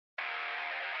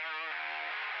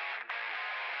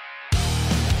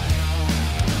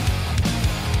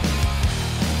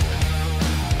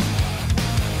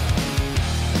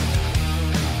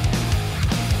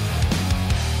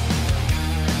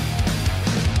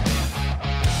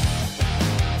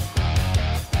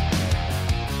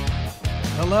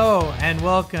Hello and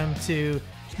welcome to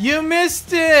You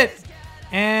Missed It,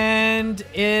 and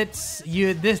it's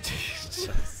you. This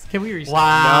can we restart?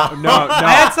 Wow! No.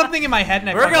 I had something in my head,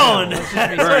 and We're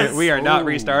going. We are not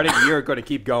restarting. You're going to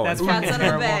keep going. That's Cats fucking on a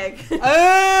terrible. bag.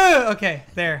 Oh, okay,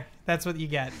 there. That's what you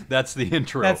get. That's the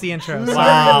intro. That's the intro.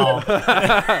 Wow!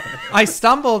 I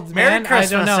stumbled, man. Merry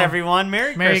Christmas, I don't know. everyone!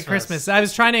 Merry Christmas. I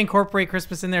was trying to incorporate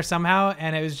Christmas in there somehow,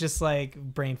 and it was just like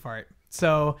brain fart.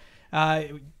 So,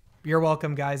 you're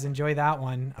welcome, guys. Enjoy that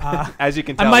one. As you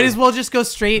can tell, I might as well just go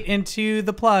straight into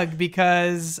the plug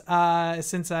because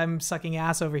since I'm sucking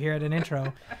ass over here at an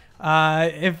intro, we're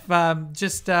on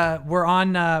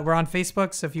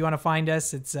Facebook. So if you want to find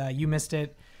us, it's You Missed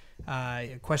It ?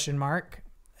 And on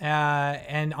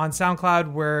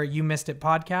SoundCloud, we're You Missed It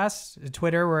Podcast.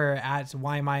 Twitter, we're at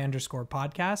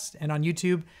YMI_podcast. And on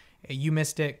YouTube, You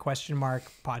Missed It ?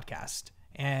 Podcast.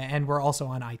 And we're also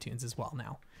on iTunes as well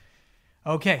now.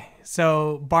 Okay,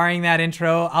 so barring that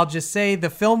intro, I'll just say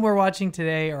the film we're watching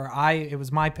today, it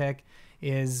was my pick,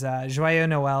 is Joyeux,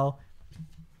 Noel.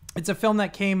 It's a film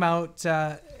that came out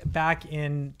back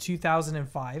in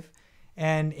 2005,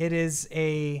 and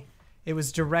it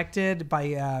was directed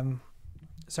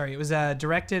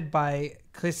by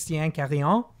Christian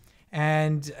Carillon,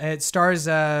 and it stars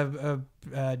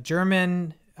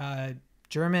German,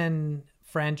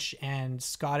 French, and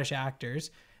Scottish actors.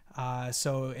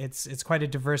 So it's quite a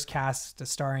diverse cast,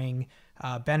 starring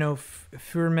Benno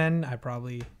Furman. I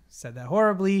probably said that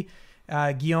horribly.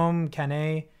 Guillaume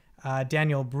Canet,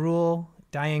 Daniel Bruhl,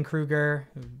 Diane Kruger,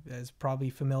 who is probably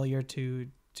familiar to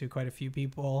quite a few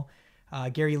people.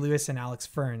 Gary Lewis and Alex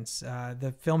Ferns.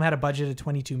 The film had a budget of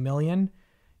 $22 million.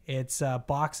 Its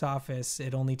box office,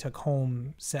 it only took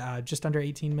home just under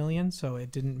 $18 million, so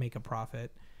it didn't make a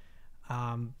profit.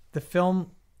 The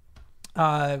film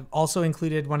also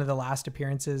included one of the last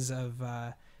appearances of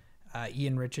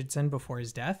Ian Richardson before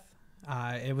his death.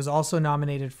 It was also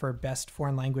nominated for Best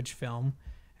Foreign Language Film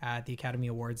at the Academy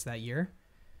Awards that year.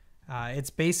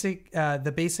 The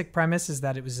basic premise is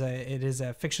that it is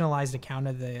a fictionalized account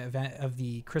of the event of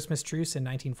the Christmas truce in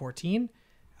 1914,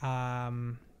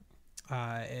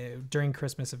 during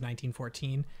Christmas of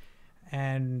 1914,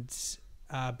 and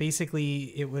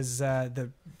basically it was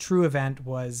the true event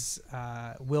was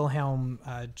Wilhelm,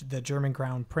 the German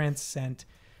Crown Prince, sent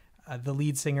the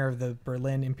lead singer of the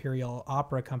Berlin Imperial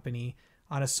Opera Company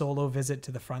on a solo visit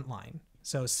to the front line.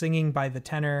 So singing by the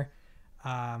tenor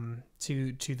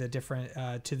to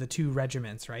the two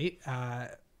regiments, right?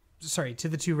 To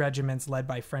the two regiments led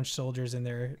by French soldiers in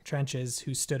their trenches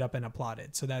who stood up and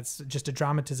applauded. So that's just a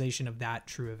dramatization of that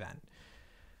true event.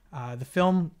 The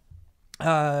film,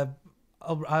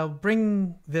 I'll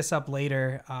bring this up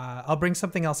later. I'll bring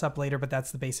something else up later, but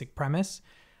that's the basic premise.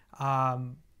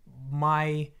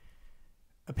 My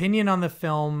opinion on the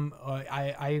film,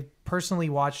 I personally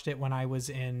watched it when I was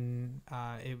in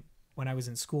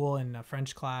school in a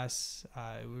French class.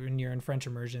 When you're in French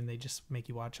immersion, they just make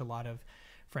you watch a lot of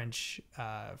French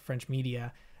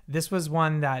media. This was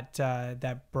one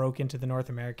that broke into the North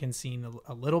American scene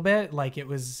a little bit. Like it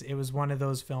was one of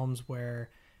those films where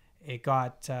it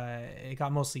got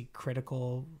mostly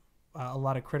critical,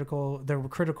 the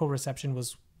critical reception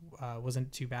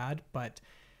wasn't too bad, but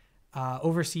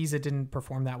overseas it didn't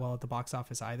perform that well at the box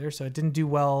office either. So it didn't do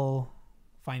well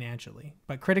financially,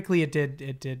 but critically it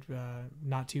did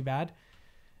not too bad.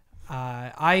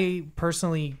 I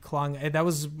personally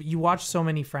you watch so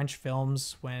many French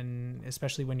films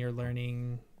especially when you're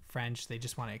learning French, they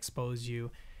just want to expose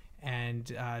you. And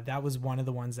that was one of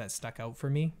the ones that stuck out for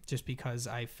me just because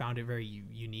I found it very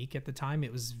unique at the time.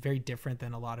 It was very different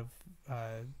than a lot of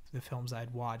the films I'd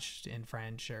watched in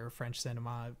French or French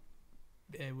cinema.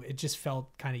 It just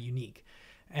felt kind of unique.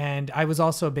 And I was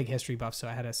also a big history buff, so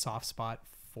I had a soft spot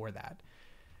for that.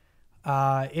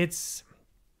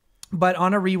 But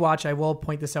on a rewatch, I will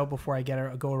point this out before I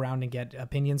go around and get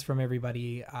opinions from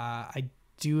everybody. I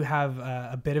do have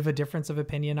a bit of a difference of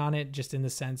opinion on it, just in the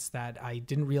sense that I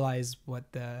didn't realize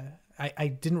I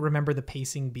didn't remember the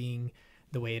pacing being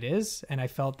the way it is, and I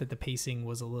felt that the pacing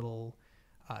was a little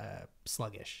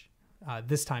sluggish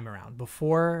this time around.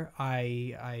 Before,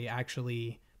 I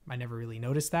never really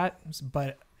noticed that,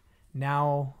 but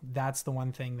now that's the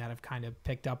one thing that I've kind of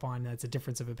picked up on. That's a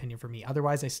difference of opinion for me.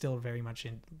 Otherwise, I still very much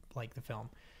like the film.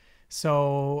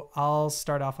 So I'll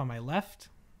start off on my left.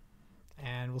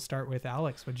 And we'll start with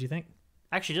Alex. What did you think?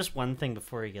 Actually, just one thing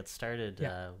before we get started.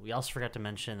 Yeah. We also forgot to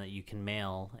mention that you can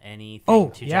mail anything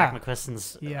to yeah. Jack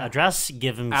McQuiston's Yeah. address.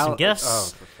 Give him some gifts.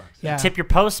 Oh, for fuck's sake. Yeah. Tip your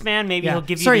postman. Maybe he'll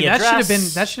give you Sorry, the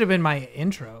address. that should have been my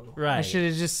intro. Right. I should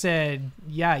have just said,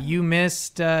 yeah, you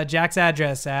missed Jack's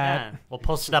address at Yeah. We'll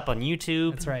post it up on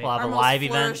YouTube. That's right. We'll have Our a most live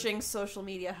event. flourishing social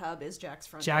media hub is Jack's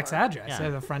front Jack's door. address Yeah.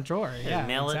 at the front door. Yeah,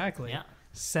 Mail it. exactly. Yeah.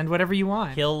 Send whatever you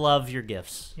want. He'll love your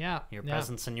gifts. Yeah. Your yeah.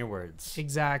 presents and your words.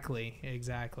 Exactly.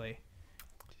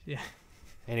 Yeah.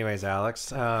 Anyways,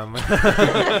 Alex, like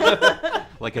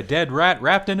a dead rat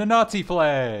wrapped in a Nazi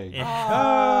flag. Yeah.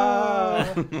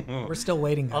 Ah! We're still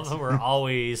waiting, guys. Although we're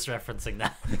always referencing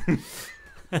that.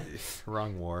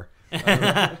 Wrong war.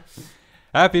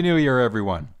 Happy New Year,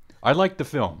 everyone. I liked the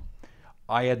film.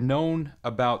 I had known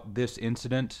about this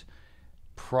incident,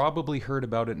 probably heard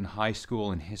about it in high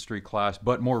school in history class,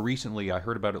 but more recently I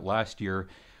heard about it last year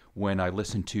when I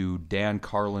listened to Dan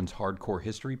Carlin's Hardcore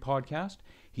History podcast.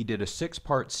 He did a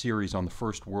 6-part series on the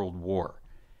First World War.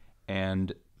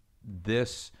 And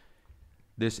this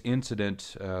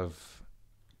incident of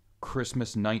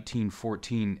Christmas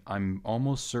 1914, I'm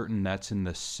almost certain that's in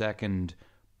the second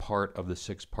part of the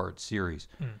 6-part series.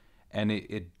 And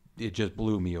it just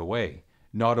blew me away.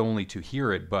 Not only to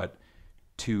hear it, but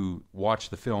to watch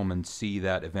the film and see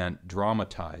that event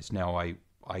dramatized. Now, I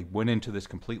went into this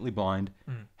completely blind,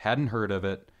 hadn't heard of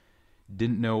it,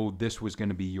 didn't know this was going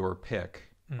to be your pick.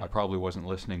 I probably wasn't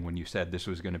listening when you said this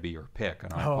was going to be your pick,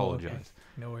 and I apologize. Okay.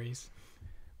 No worries.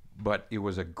 But it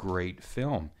was a great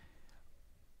film.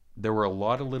 There were a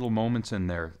lot of little moments in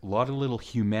there, a lot of little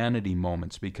humanity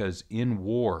moments, because in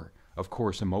war, of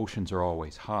course, emotions are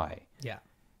always high. Yeah.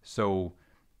 So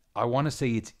I want to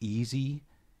say it's easy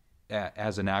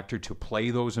as an actor to play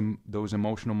those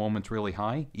emotional moments really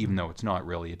high, even though it's not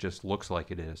really. It just looks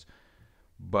like it is.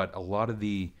 But a lot of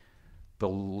the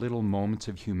little moments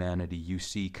of humanity you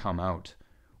see come out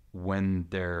when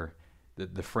the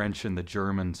French and the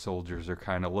German soldiers are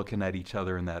kind of looking at each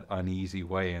other in that uneasy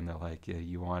way, and they're like, yeah,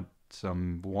 you want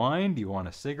some wine? Do you want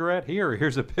a cigarette?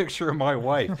 Here's a picture of my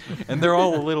wife. And they're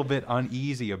all a little bit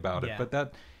uneasy about it. Yeah.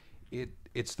 But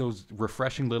it's those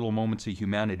refreshing little moments of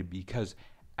humanity, because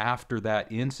after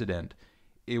that incident,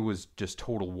 it was just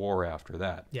total war after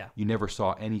that. Yeah. You never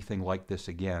saw anything like this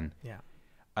again. Yeah.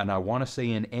 And I want to say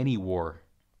in any war,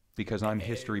 because I'm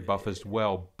history buff as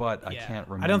well, but I can't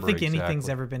remember. I don't think exactly. anything's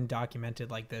ever been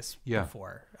documented like this Yeah.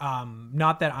 before.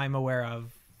 Not that I'm aware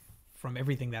of from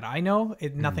everything that I know.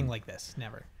 Nothing like this.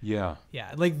 Never. Yeah.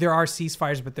 Yeah. Like there are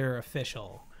ceasefires, but they're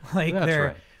official. Like That's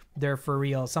right. they're for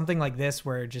real. Something like this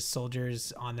where just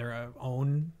soldiers on their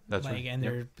own, That's like, right. and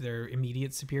Yep. their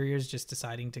immediate superiors just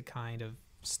deciding to kind of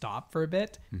stop for a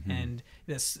bit, and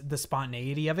the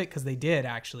spontaneity of it, because they did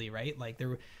actually, right? Like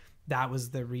that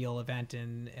was the real event,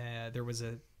 and there was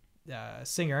a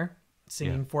singer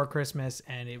singing for Christmas,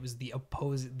 and it was the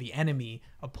enemy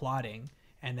applauding,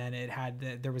 and then it had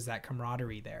there was that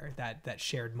camaraderie there, that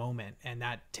shared moment, and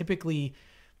that typically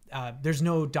there's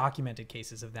no documented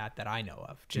cases of that I know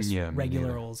of. Just Yeah, me regular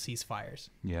neither. old ceasefires.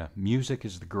 Yeah. Music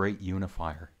is the great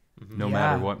unifier, no Yeah.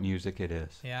 matter what music it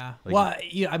is. Yeah. Like-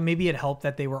 Well, maybe it helped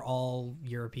that they were all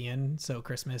European, so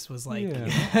Christmas was like,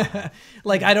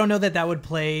 like, I don't know that would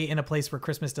play in a place where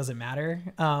Christmas doesn't matter.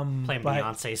 Playing but-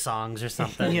 Beyonce songs or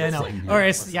something. Yeah, It's no, like, or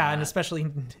listen to and that.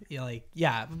 especially like,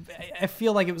 yeah, I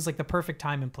feel like it was like the perfect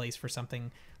time and place for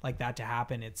something like that to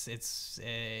happen. It's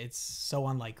so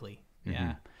unlikely.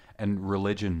 Yeah. And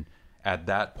religion at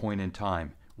that point in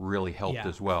time really helped Yeah.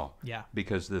 as well. Yeah.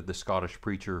 Because the Scottish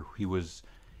preacher, he was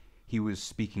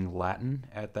speaking Latin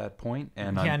at that point,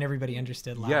 and And everybody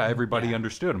understood Latin. yeah, everybody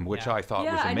understood him, which Yeah. I thought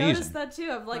Yeah, was I amazing. noticed that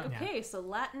too. I'm like, Yeah. okay, so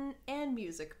Latin and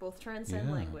music both transcend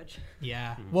Yeah. language.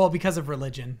 Yeah. Well, because of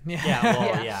religion. Yeah,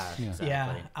 well, Yeah. yeah, exactly.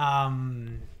 Yeah.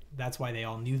 That's why they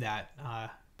all knew that.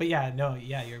 But yeah, no,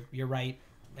 yeah, you're right.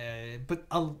 But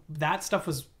that stuff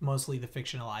was mostly the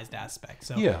fictionalized aspect.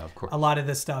 So Yeah, of course. a lot of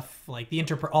the stuff, like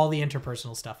all the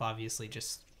interpersonal stuff, obviously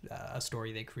just a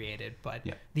story they created. But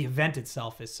Yeah. the event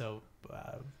itself is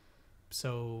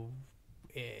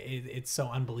it's so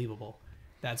unbelievable.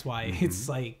 That's why it's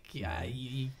like, yeah,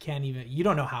 you can't even, you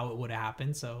don't know how it would have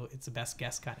happened. So it's a best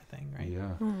guess kind of thing, right?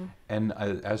 Yeah. And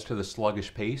as to the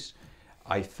sluggish pace,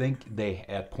 I think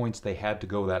at points they had to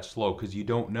go that slow, because you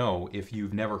don't know if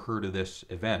you've never heard of this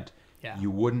event. Yeah. You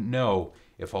wouldn't know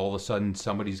if all of a sudden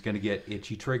somebody's going to get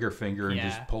itchy trigger finger and Yeah.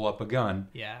 just pull up a gun,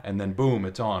 Yeah. and then boom,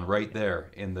 it's on right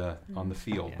there on the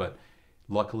field. Yeah. But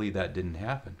luckily that didn't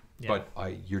happen. Yeah.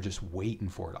 But you're just waiting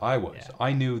for it. I was. Yeah.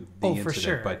 I knew the Oh, incident, for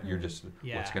sure. but you're just,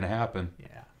 Yeah. what's going to happen?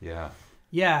 Yeah. Yeah.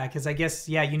 Yeah, because I guess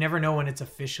you never know when it's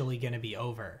officially going to be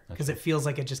over, because it feels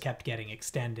like it just kept getting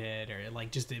extended, or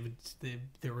like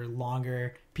there were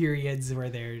longer periods where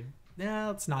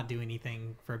let's not do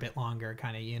anything for a bit longer,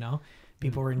 kind of,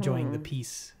 people were enjoying the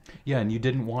peace. Yeah, and you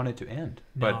didn't want it to end,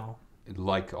 No. but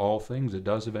like all things, it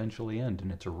does eventually end,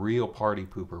 and it's a real party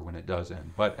pooper when it does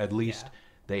end. But at least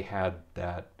they had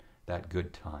that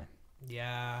good time.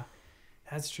 Yeah.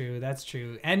 That's true.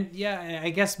 And I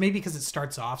guess maybe because it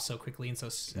starts off so quickly and so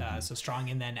strong,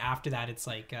 and then after that it's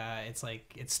like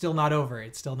it's still not over.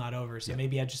 So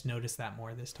maybe I just noticed that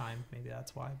more this time. Maybe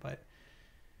that's why. But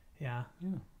yeah.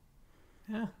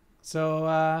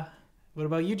 So what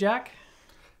about you, Jack?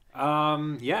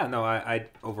 I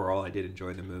overall I did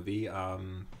enjoy the movie.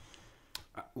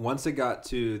 Once it got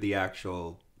to the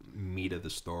actual meat of the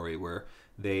story, where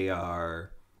they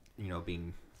are,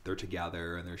 they're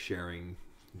together and they're sharing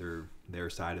their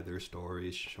side of their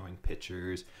stories, showing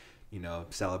pictures,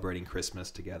 celebrating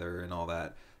Christmas together and all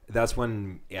that. That's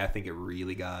when I think it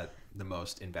really got the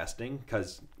most investing,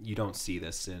 because you don't see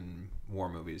this in war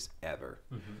movies ever,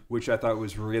 which I thought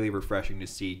was really refreshing to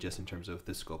see, just in terms of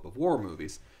the scope of war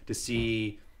movies, to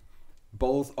see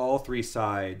all three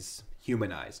sides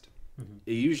humanized.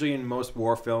 Usually in most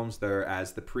war films, they're,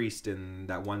 as the priest in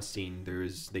that one scene,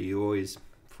 they always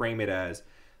frame it as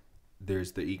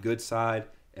there's the good side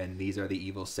and these are the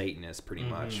evil Satanists, pretty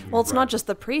much. Well, it's not just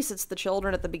the priests; it's the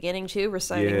children at the beginning too,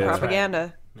 reciting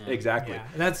propaganda. Yeah. Exactly.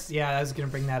 Yeah, I was gonna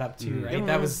bring that up too, right?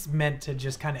 That was meant to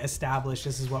just kind of establish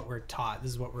this is what we're taught,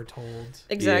 this is what we're told.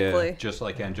 Exactly. Yeah, just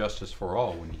like "And Justice for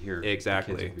All" when you hear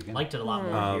Exactly. the kids at the beginning. Liked it a lot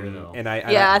more here though. And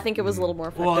I think it was a little more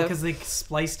effective. Well, because they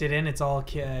spliced it in, it's all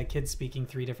kids speaking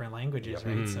 3 different languages,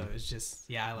 right? So it was just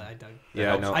I dug.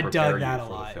 Yeah, no, I prepare dug you that a for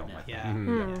the lot. film, I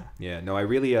think. Yeah. No, I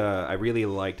really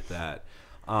liked that.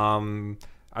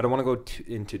 I don't want to go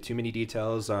into too many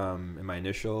details in my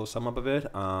initial sum up of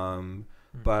it,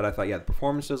 but I thought, the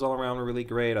performances all around were really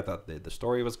great. I thought the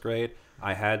story was great.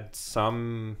 I had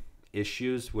some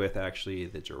issues with actually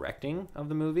the directing of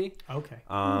the movie. Okay.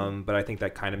 But I think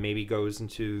that kind of maybe goes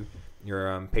into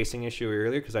your pacing issue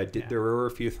earlier, because there were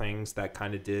a few things that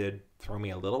kind of did throw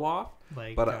me a little off.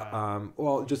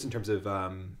 But just in terms of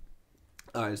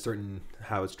certain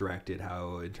how it's directed,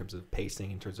 how in terms of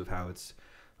pacing, in terms of how it's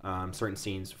certain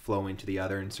scenes flow into the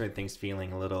other, and certain things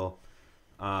feeling a little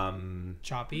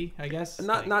choppy, I guess.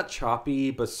 Not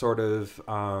choppy, but sort of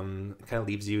kind of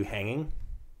leaves you hanging,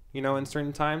 in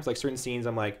certain times. Like certain scenes,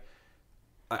 I'm like,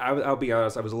 I'll be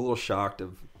honest, I was a little shocked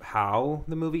of how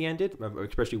the movie ended,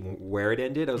 especially where it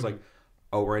ended. I was like,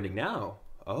 oh, we're ending now.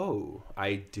 Oh,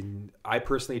 I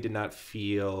personally did not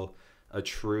feel a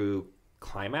true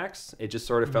climax. It just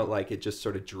sort of felt like it just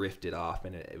sort of drifted off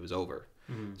and it was over.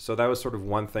 So that was sort of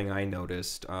one thing I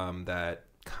noticed that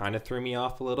kind of threw me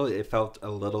off a little. It felt a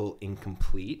little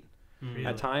incomplete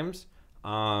at times.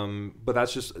 But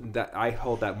that's just that I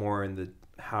hold that more in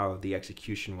how the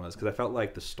execution was, because I felt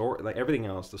like the story, like everything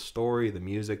else, the story, the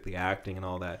music, the acting, and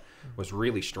all that was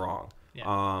really strong.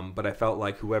 But I felt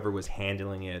like whoever was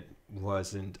handling it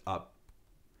wasn't up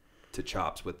to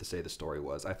chops with the story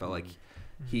was. I felt like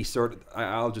he sort of.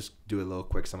 I'll just do a little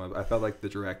quick sum up. I felt like the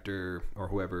director or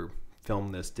whoever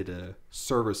filmed this did a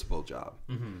serviceable job,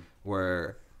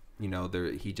 where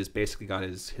he just basically got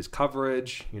his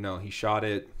coverage. He shot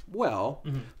it well,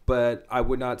 but I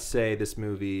would not say this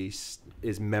movie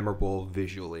is memorable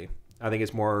visually. I think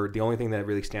it's more, the only thing that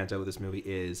really stands out with this movie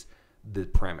is the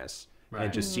premise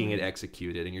and just seeing it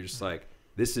executed, and you're just like,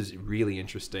 this is really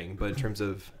interesting. But in terms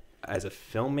of as a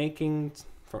filmmaker,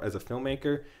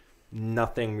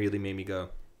 nothing really made me go,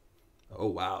 oh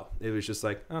wow. It was just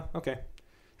like, oh, okay,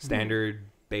 standard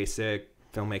basic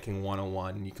filmmaking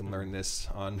 101. You can learn this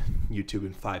on YouTube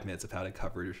in 5 minutes of how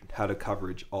to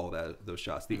coverage all those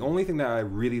shots. The only thing that I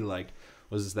really liked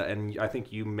was that, and I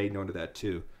think you made note of that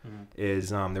too,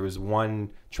 is there was one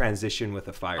transition with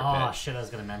a fire pit. Oh shit, I was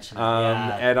gonna mention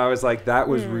that. And I was like, that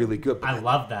was really good. But I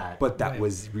love that. But that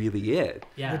was really it.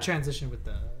 Yeah. The transition with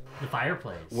the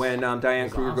fireplace. When Diane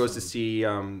Kruger goes to awesome. see,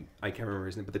 I can't remember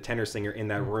his name, but the tenor singer in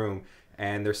that room,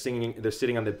 and they're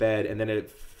sitting on the bed, and then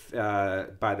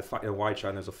by the wide shot,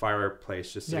 and there's a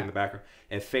fireplace just sitting in the background,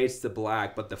 and it fades to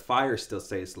black, but the fire still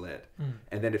stays lit,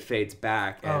 and then it fades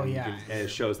back, and, and it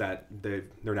shows that they're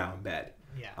now in bed.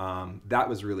 That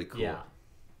was really cool. Yeah.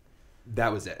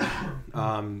 That was it.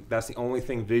 That's the only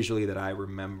thing visually that I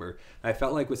remember. I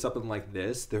felt like with something like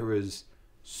this, there was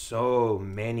so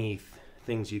many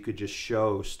things you could just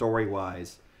show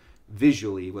story-wise,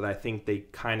 visually, but I think they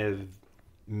kind of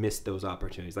missed those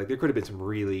opportunities. Like there could have been some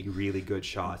really, really good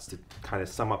shots to kind of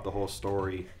sum up the whole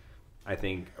story I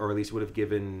think, or at least would have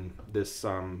given this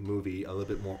movie a little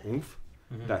bit more oomph.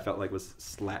 That I felt like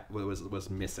was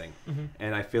missing,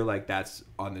 and I feel like that's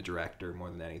on the director more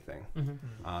than anything,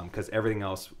 because everything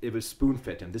else it was spoon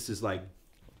fit, and this is like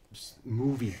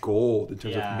movie gold in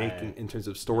terms of making, in terms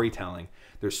of storytelling.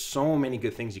 There's so many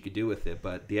good things you could do with it,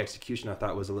 but the execution I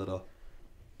thought was a little,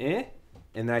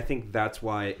 and I think that's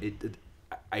why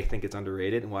I think it's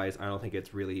underrated, and why I don't think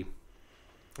it's really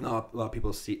a lot of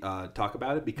people talk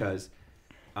about it, because.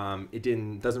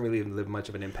 It doesn't really live much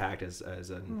of an impact as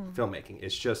a filmmaking.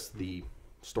 It's just the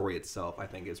story itself, I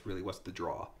think, is really what's the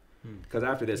draw. Because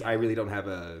after this, I really don't have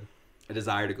a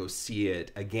desire to go see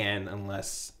it again,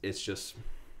 unless it's just,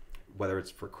 whether it's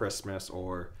for Christmas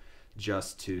or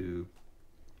just to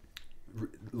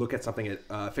look at something,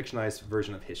 a fictionalized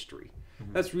version of history.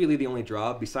 That's really the only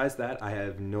draw. Besides that, I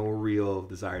have no real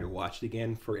desire to watch it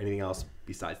again for anything else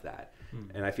besides that.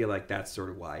 And I feel like that's sort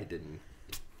of why I didn't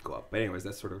go up. But anyways,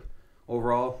 that's sort of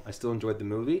overall, I still enjoyed the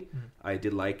movie. I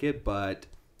did like it, but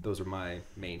those are my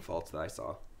main faults that I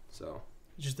saw. So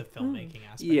just the filmmaking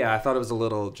aspect. Yeah, I thought it was a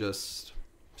little just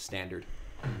standard.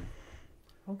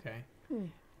 Okay.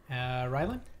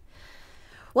 Rylan?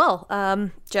 Well,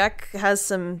 Jack has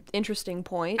some interesting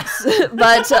points,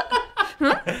 but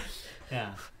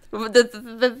Yeah.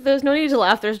 There's no need to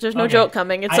laugh. There's no joke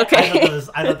coming. It's okay.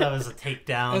 I thought that was a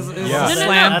takedown.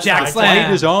 Slam, Jack slam.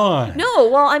 Fight is on. No,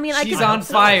 well, I mean, She's on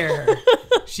fire.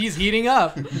 She's heating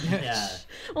up. Yeah.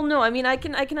 Well, no, I mean, I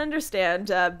can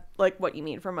understand like what you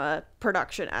mean from a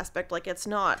production aspect. Like, it's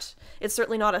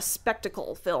certainly not a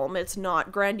spectacle film. It's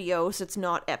not grandiose. It's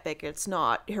not epic. It's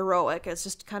not heroic. It's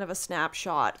just kind of a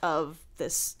snapshot of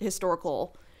this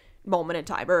historical moment in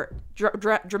time, or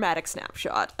dramatic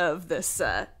snapshot of this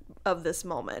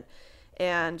moment,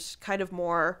 and kind of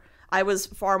more. I was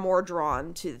far more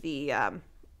drawn to the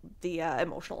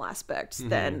emotional aspects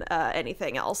than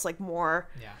anything else. Like more,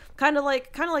 kind of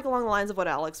like along the lines of what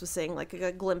Alex was saying, like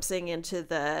a glimpsing into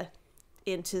the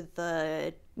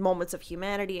moments of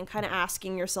humanity, and kind of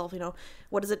asking yourself,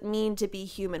 what does it mean to be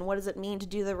human? What does it mean to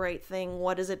do the right thing?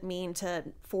 What does it mean to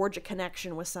forge a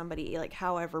connection with somebody, like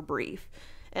however brief?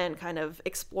 And kind of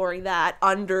exploring that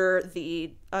under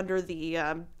the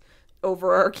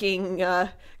overarching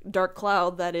dark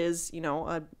cloud that is,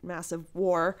 a massive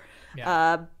war,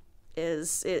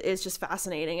 is just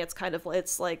fascinating. It's kind of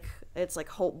it's like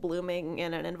hope blooming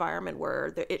in an environment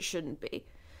where it shouldn't be.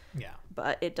 Yeah,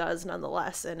 but it does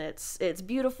nonetheless, and it's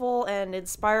beautiful and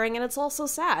inspiring, and it's also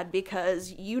sad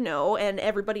because and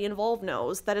everybody involved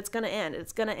knows that it's gonna end.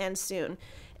 It's gonna end soon,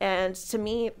 and to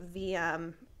me,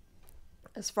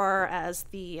 as far as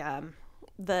the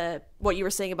what you were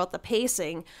saying about the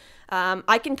pacing,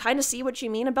 I can kind of see what you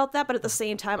mean about that, but at the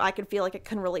same time, I can feel like it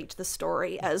can relate to the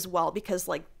story as well, because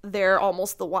like they're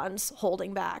almost the ones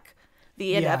holding back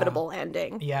the inevitable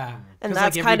ending. Yeah, and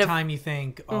that's like every time you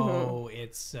think, oh,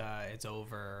 it's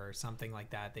over or something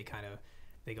like that, they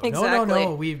go,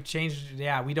 no, we've changed.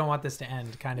 Yeah, we don't want this to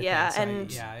end, kind of thing.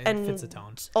 So, it fits the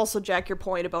tone. Also, Jack, your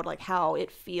point about like how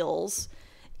it feels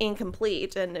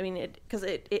incomplete, and I mean because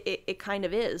it kind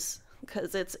of is,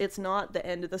 because it's not the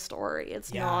end of the story.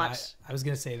 It's not. I was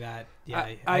gonna say that.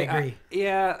 Yeah, I agree.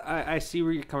 I see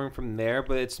where you're coming from there,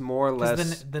 but it's more or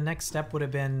less the next step would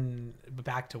have been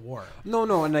back to war.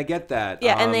 No, and I get that.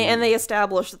 Yeah, and they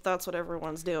established that that's what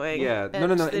everyone's doing. Yeah,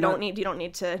 no. You don't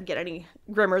need to get any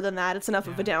grimmer than that. It's enough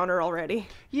of a downer already.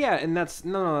 Yeah, and that's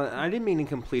no. I didn't mean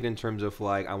incomplete in terms of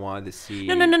like I wanted to see.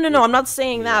 No. I'm not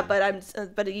saying that,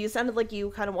 but you sounded like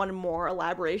you kind of wanted more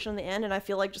elaboration in the end, and I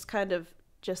feel like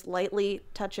just lightly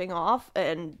touching off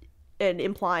and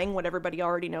implying what everybody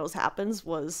already knows happens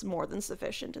was more than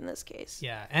sufficient in this case.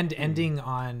 Yeah, and ending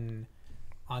on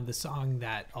the song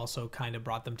that also kind of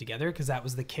brought them together, because that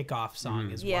was the kickoff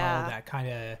song as well. That kind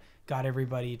of got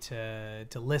everybody to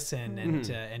listen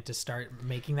and to start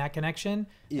making that connection.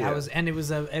 Yeah,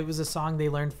 it was a song they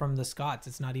learned from the Scots.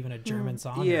 It's not even a German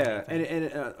song. Yeah,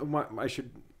 and I should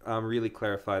really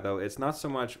clarify though. It's not so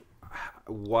much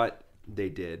what they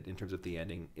did in terms of the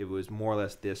ending. It was more or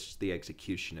less the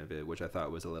execution of it, which I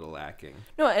thought was a little lacking.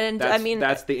 No, and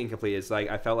that's the incomplete. It's like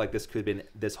I felt like this could have been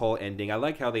this whole ending. I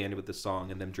like how they ended with the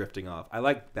song and them drifting off. I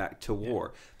like Back to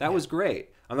War. That was great.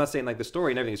 I'm not saying like the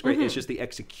story and everything is great. It's just the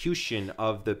execution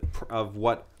of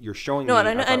what you're showing. No,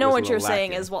 and I know what you're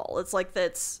saying as well. It's like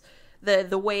that's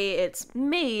the way it's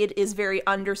made is very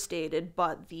understated,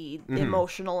 but the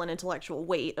emotional and intellectual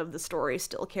weight of the story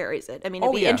still carries it. I mean,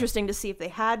 it'd be interesting to see if they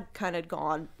had kind of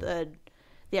gone the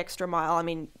the extra mile. I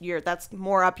mean, that's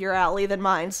more up your alley than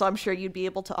mine, so I'm sure you'd be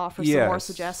able to offer some more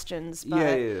suggestions. But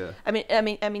yeah.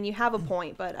 I mean, you have a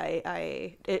point, but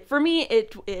for me,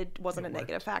 it wasn't a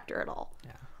negative factor at all.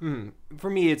 Yeah.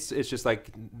 For me, it's just like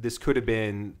this could have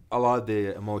been a lot of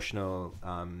the emotional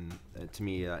to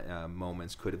me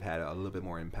moments could have had a little bit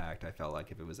more impact. I felt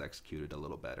like if it was executed a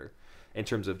little better in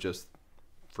terms of just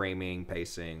framing,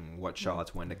 pacing, what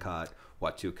shots, when to cut,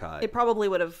 what to cut. It probably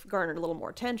would have garnered a little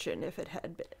more tension if it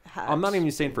had. I'm not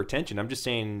even saying for tension. I'm just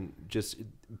saying just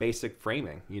basic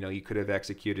framing. You could have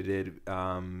executed it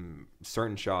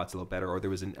certain shots a little better, or there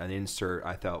was an insert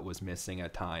I felt was missing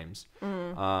at times.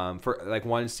 For like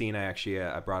one scene, I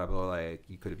brought up like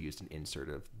you could have used an insert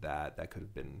of that. That could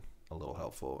have been a little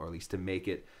helpful, or at least to make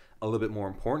it a little bit more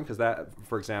important. Because that,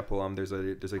 for example, there's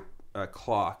a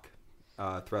clock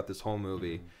throughout this whole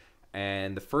movie,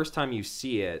 and the first time you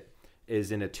see it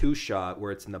is in a 2-shot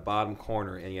where it's in the bottom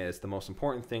corner, and yet it's the most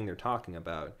important thing they're talking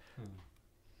about.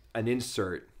 An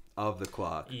insert of the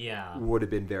clock would have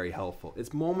been very helpful.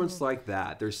 It's moments like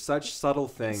that. There's such subtle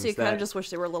things. So you kind of just wish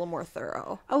they were a little more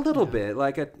thorough. A little bit,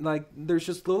 like there's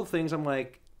just little things. I'm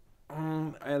like,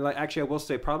 actually, I will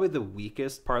say probably the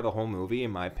weakest part of the whole movie, in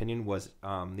my opinion, was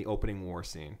the opening war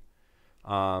scene.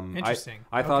 Interesting.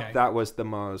 I thought that was the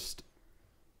most.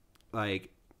 Like,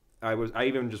 I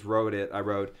even just wrote it. I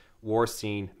wrote war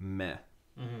scene meh,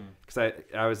 because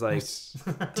I was like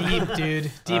deep, dude,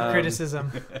 deep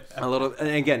criticism. A little, and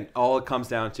again, all it comes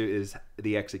down to is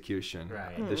the execution.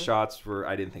 Right. The shots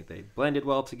I didn't think they blended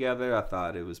well together. I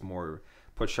thought it was more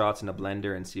put shots in a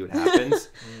blender and see what happens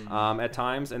at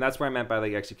times, and that's what I meant by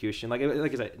like execution. Like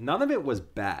I said, none of it was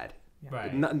bad.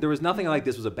 Right. There was nothing like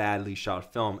this was a badly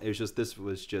shot film. It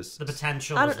was just the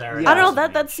potential was there. I don't know,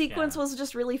 that sequence was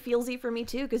just really feelsy for me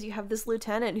too, because you have this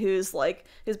lieutenant who's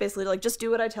basically like, just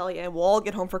do what I tell you and we'll all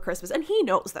get home for Christmas, and he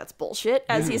knows that's bullshit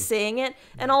as he's saying it,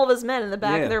 and all of his men in the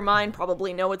back of their mind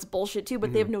probably know it's bullshit too,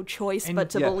 but they have no choice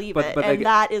but to believe it. And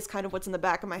that is kind of what's in the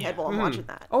back of my head while I'm watching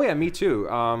that. Oh yeah, me too.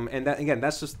 And that again,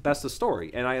 that's the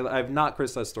story, and I've not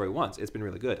criticized the story once. It's been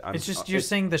really good. It's just you're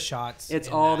saying the shots. It's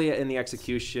all in the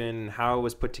execution, how it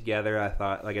was put together. I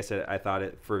thought, like I said,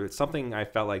 it for something I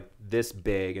felt like this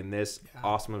big and this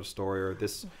awesome of a story, or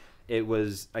this, it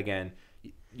was again,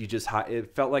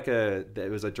 it felt like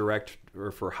it was a direct or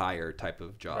for hire type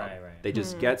of job. Right. They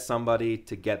just get somebody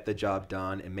to get the job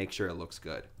done and make sure it looks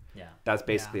good. Yeah. That's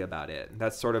basically about it.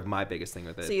 That's sort of my biggest thing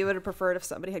with it. So you would have preferred if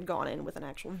somebody had gone in with an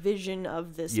actual vision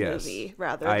of this movie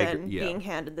rather than being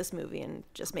handed this movie and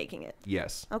just making it.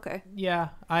 Yes. Okay. Yeah,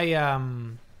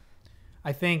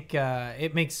 I think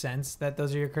it makes sense that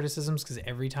those are your criticisms, because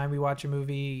every time we watch a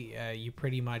movie, you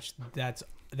pretty much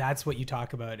that's what you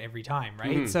talk about every time,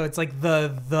 right? So it's like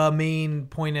the main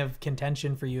point of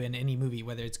contention for you in any movie,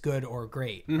 whether it's good or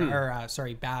great, or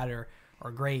bad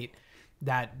or great.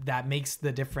 That makes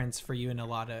the difference for you in a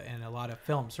lot of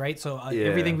films, right? So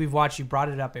everything we've watched, you brought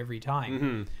it up every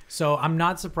time. So I'm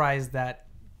not surprised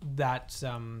that's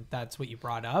what you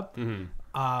brought up.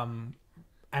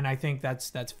 And I think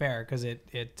that's fair, because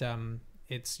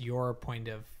it's your point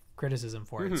of criticism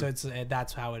for it. So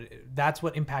that's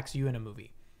what impacts you in a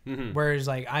movie. Whereas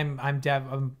like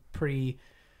I'm pretty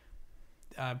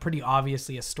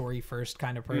obviously a story first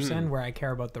kind of person, where I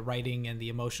care about the writing and the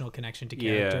emotional connection to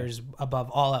characters above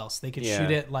all else. They could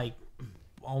shoot it like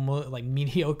almost like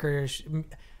mediocre.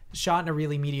 Shot in a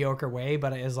really mediocre way,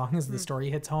 but as long as the story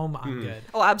hits home, I'm good.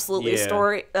 Oh, absolutely.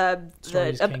 Story's king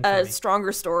for A me.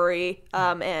 stronger story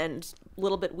and a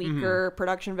little bit weaker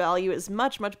production value is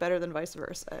much, much better than vice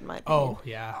versa, in my opinion. Oh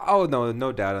yeah. Oh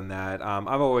no doubt on that. I'm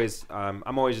always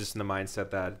just in the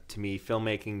mindset that, to me,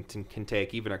 filmmaking can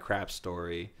take even a crap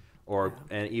story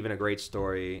and even a great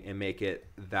story and make it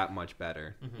that much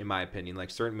better, in my opinion. Like,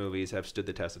 certain movies have stood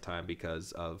the test of time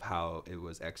because of how it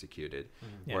was executed,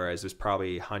 whereas there's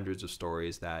probably hundreds of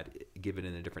stories that, given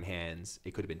in different hands,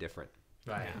 it could have been different.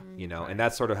 Right. And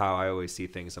that's sort of how I always see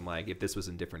things. I'm like, if this was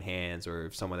in different hands, or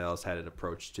if someone else had an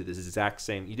approach to this exact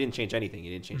same, you didn't change anything.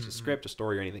 You didn't change the script, the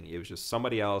story, or anything. It was just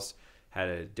somebody else had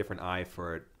a different eye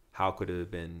for it. How could it have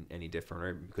been any different? Or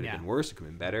it could have been worse. It could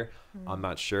have been better. I'm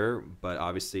not sure, but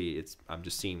obviously I'm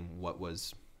just seeing what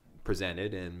was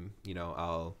presented, and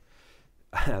I'll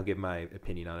give my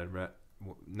opinion on it.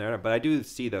 No, but I do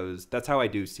see those. That's how I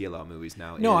do see a lot of movies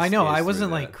now. No, I know. I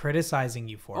wasn't like criticizing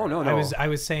you for it. Oh no. I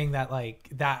was saying that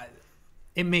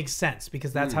it makes sense,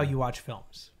 because that's how you watch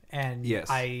films. And yes.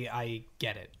 I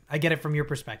get it. I get it from your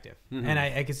perspective. And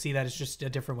I can see that it's just a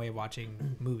different way of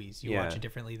watching movies. You watch it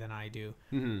differently than I do.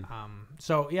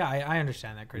 So yeah, I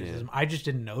understand that criticism. I just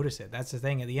didn't notice it. That's the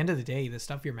thing. At the end of the day, the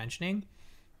stuff you're mentioning,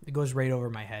 It goes right over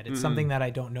my head. It's something that I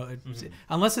don't know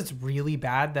unless it's really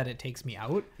bad that it takes me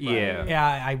out. Yeah.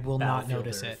 Yeah, I will not Battlefield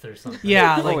notice Earth it. or something.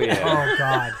 Yeah, like yeah. oh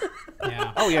god.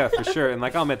 Yeah. Oh yeah, for sure. And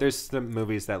like I'll admit, there's some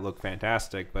movies that look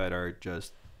fantastic but are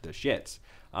just the shits.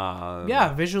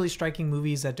 Yeah, visually striking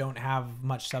movies that don't have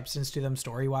much substance to them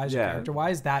story-wise or Yeah.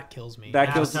 character-wise, that kills me.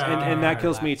 That kills Avatar. and that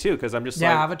kills me too because I'm just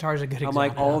yeah, like Avatar's a good I'm example.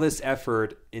 like all this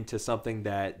effort into something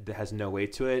that has no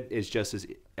weight to it is just as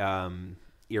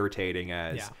irritating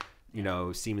as Yeah. you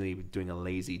know seemingly doing a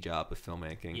lazy job of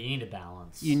filmmaking. You need a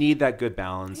balance. You need that good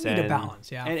balance. You need a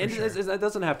balance, yeah, And for it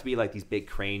doesn't have to be like these big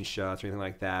crane shots or anything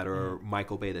like that, or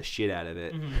Michael Bay the shit out of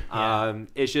it.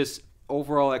 It's just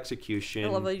overall execution. I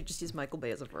love that you just use Michael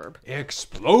Bay as a verb.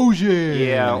 Explosion.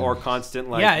 Yeah, or constant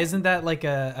like. yeah, isn't that like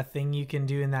a thing you can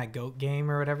do in that goat game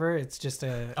or whatever? It's just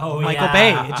a Michael yeah.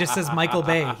 Bay. It just says Michael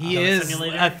Bay. He Goat is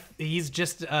simulator? he's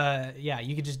just yeah,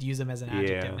 you could just use him as an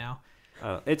adjective now.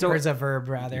 It's Or as a verb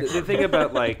rather. the thing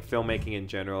about like filmmaking in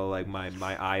general, like my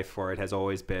eye for it has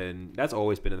always been in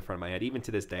the front of my head. Even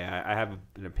to this day, I have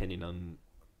an opinion on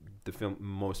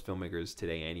most filmmakers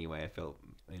today. Anyway, I feel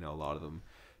a lot of them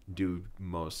do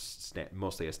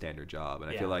mostly a standard job, and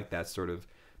I feel like that's sort of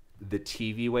the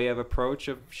TV way of approach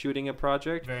of shooting a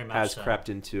project Very much has so. crept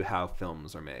into how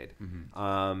films are made.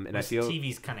 And I feel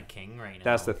TV's kind of king right now.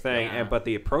 that's the thing. Yeah. But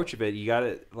the approach of it, you got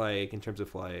it like in terms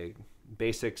of like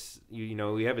basics. You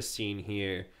know, we have a scene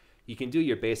here. You can do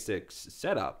your basics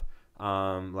setup.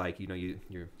 Like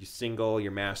your single,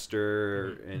 your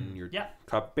master, and your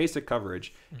basic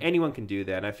coverage. Anyone can do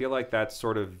that, and I feel like that's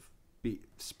sort of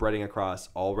spreading across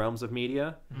all realms of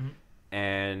media.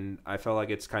 And I felt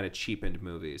like it's kind of cheapened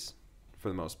movies for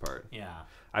the most part. Yeah.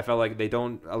 I felt like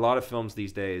a lot of films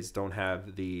these days don't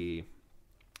have the,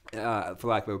 for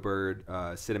lack of a word,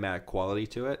 cinematic quality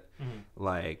to it.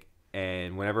 Like,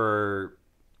 and whenever,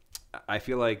 I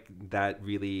feel like that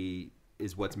really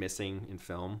is what's missing in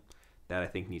film that I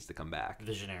think needs to come back.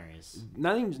 Visionaries.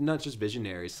 Not just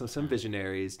visionaries. Some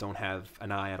visionaries don't have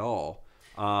an eye at all.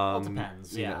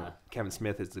 Depends, you yeah. know, Kevin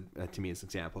Smith is to me an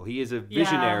example. He is a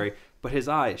visionary, but his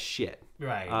eye is shit.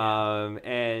 Right.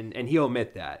 And he'll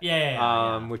admit that.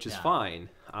 Which is fine.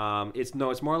 It's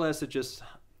more or less just.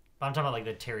 But I'm talking about like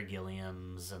the Terry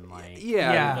Gilliams and like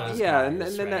Those guys,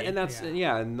 and that's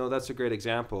that's a great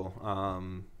example.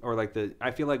 Or like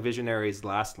I feel like visionaries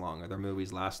last longer. Their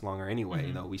movies last longer anyway.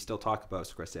 You know, we still talk about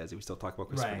Scorsese, we still talk about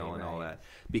Christopher Nolan and all that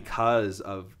because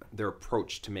of their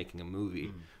approach to making a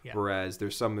movie. Whereas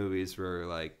there's some movies where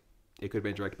like it could have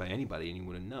been directed by anybody and you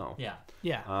wouldn't know.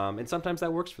 And sometimes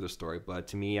that works for the story, but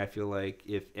to me, I feel like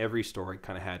if every story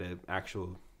kind of had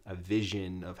a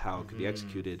vision of how it could be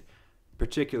executed,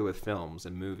 particularly with films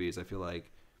and movies, I feel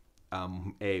like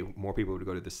more people would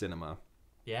go to the cinema.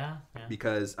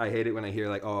 Because I hate it when I hear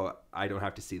like, oh, I don't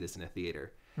have to see this in a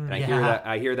theater. And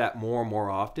I hear that more and more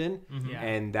often,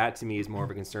 and that to me is more of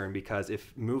a concern because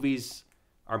if movies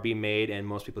are being made and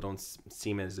most people don't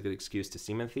see them as a good excuse to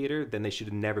see them in theater, then they should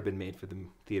have never been made for the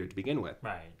theater to begin with.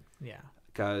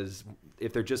 Because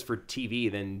if they're just for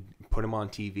TV, then put them on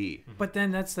TV. But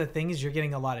then that's the thing is you're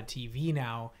getting a lot of TV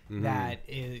now that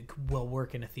it will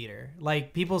work in a theater.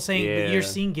 Like people saying that you're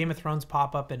seeing Game of Thrones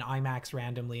pop up in IMAX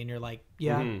randomly, and you're like,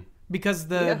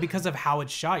 because of how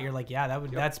it's shot, you're like,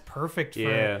 that's perfect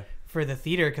for the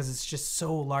theater because it's just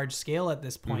so large scale at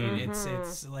this point.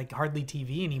 It's like hardly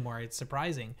TV anymore. It's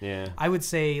surprising. I would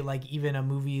say like even a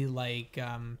movie like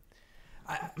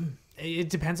it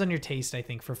depends on your taste, I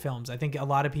think, for films. I think a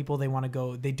lot of people they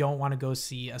don't want to go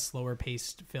see a slower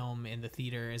paced film in the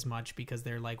theater as much because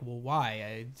they're like, well,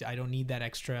 why? I don't need that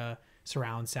extra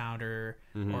surround sound or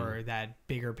that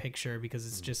bigger picture because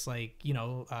it's just like,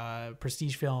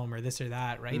 prestige film or this or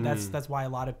that, right? That's why a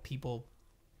lot of people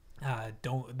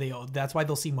that's why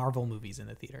they'll see Marvel movies in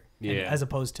the theater as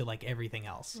opposed to like everything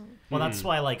else. Well, that's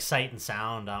why like Sight and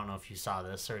Sound, I don't know if you saw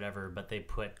this or whatever, but they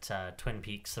put Twin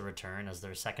Peaks: The Return as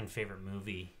their second favorite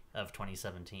movie of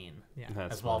 2017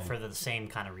 as well for the same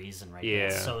kind of reason, right?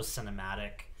 It's so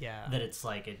cinematic that it's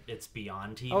like it's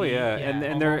beyond TV.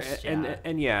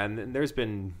 And there's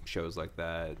been shows like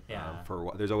that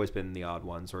there's always been the odd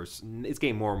ones, or it's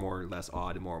getting more and more less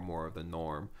odd and more of the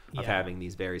norm of having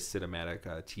these very cinematic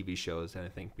TV shows. And I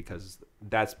think because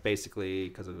that's basically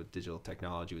because of digital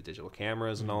technology with digital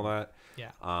cameras and all that.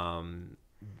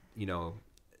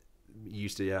 You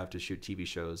used to have to shoot TV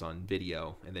shows on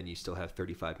video, and then you still have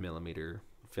 35 millimeter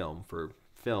film for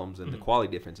films, and the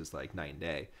quality difference is like night and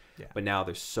day. But now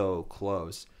they're so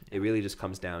close. It really just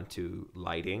comes down to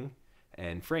lighting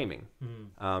and framing,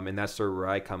 and that's sort of where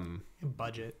I come. And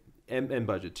budget. And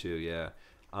budget too,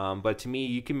 but to me,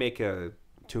 you can make a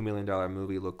 $2 million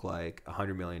movie look like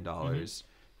 $100 million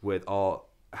with all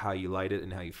how you light it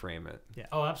and how you frame it. Yeah.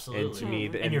 Oh, absolutely. And to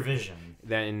me, and your vision.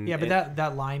 But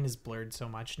that line is blurred so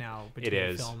much now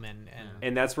between film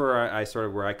and that's where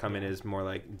I come in is more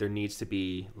like there needs to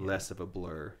be less of a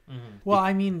blur. Mm-hmm. Well,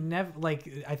 I mean,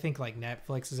 I think like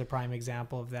Netflix is a prime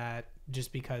example of that,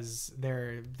 just because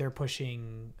they're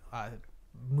pushing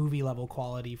movie level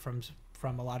quality from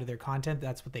a lot of their content.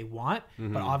 That's what they want,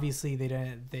 but obviously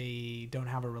they don't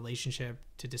have a relationship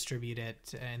to distribute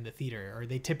it in the theater, or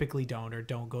they typically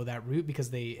don't go that route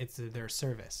because it's their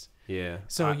service. Yeah.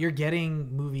 So you're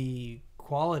getting movie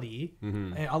quality,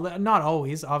 not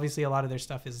always. Obviously, a lot of their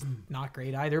stuff is not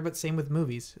great either, but same with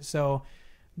movies. So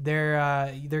they're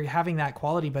having that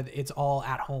quality, but it's all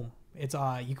at home. It's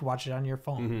you can watch it on your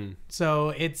phone. So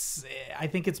I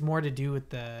think it's more to do with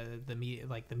the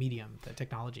medium, the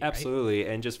technology. Absolutely,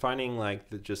 right? And just finding like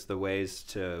the ways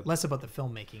to less about the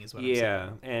filmmaking is what I'm saying. Yeah,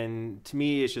 and to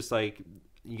me, it's just like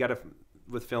you got to,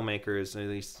 with filmmakers, at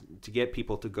least to get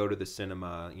people to go to the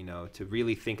cinema, to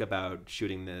really think about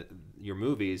shooting your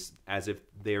movies as if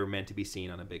they were meant to be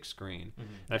seen on a big screen. And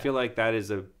I feel like that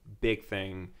is a big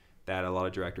thing that a lot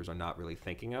of directors are not really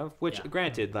thinking of, which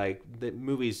granted, like the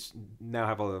movies now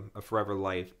have a forever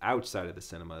life outside of the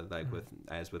cinema, like with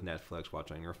Netflix,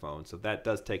 watching on your phone. So that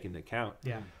does take into account.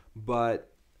 Yeah.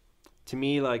 But to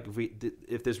me, like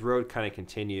if this road kind of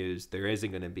continues, there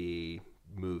isn't going to be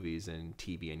movies and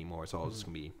TV anymore. It's all just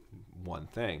going to be one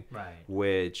thing. Right.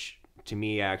 Which to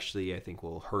me, actually, I think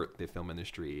will hurt the film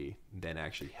industry than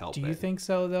actually help it. Do you think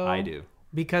so though? I do.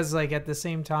 Because like at the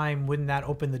same time, wouldn't that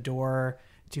open the door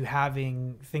to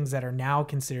having things that are now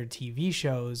considered TV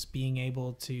shows being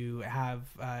able to have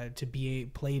to be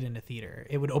played in a theater?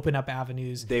 It would open up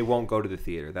avenues. They won't go to the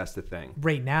theater. That's the thing.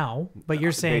 Right now, but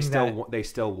you're saying they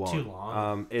still won't. Too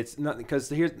long. It's not because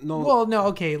here's no. Well, no,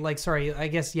 okay. Like, sorry. I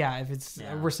guess if it's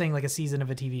we're saying like a season of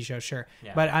a TV show, sure.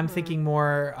 Yeah. But I'm thinking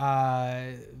more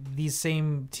these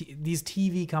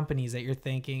TV companies that you're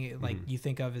thinking like you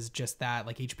think of as just that,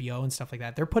 like HBO and stuff like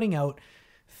that. They're putting out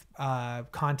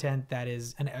content that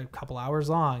is a couple hours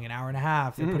long, an hour and a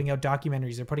half. They're putting out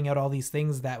documentaries. They're putting out all these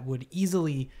things that would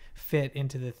easily fit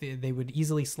into they would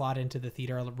easily slot into the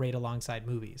theater right alongside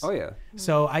movies. Oh yeah.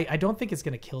 So I don't think it's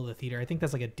going to kill the theater. I think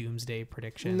that's like a doomsday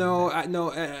prediction. No,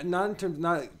 not in terms.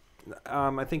 Not.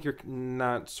 I think you're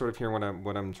not sort of hearing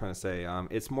what I'm trying to say.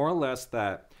 It's more or less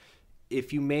that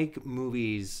if you make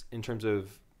movies in terms of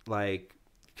like,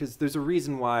 because there's a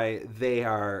reason why they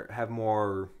have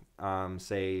more.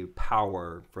 Say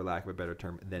power, for lack of a better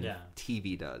term, than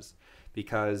TV does,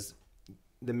 because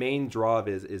the main draw of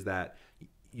it is that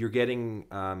you're getting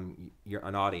an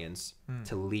audience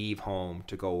to leave home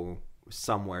to go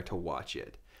somewhere to watch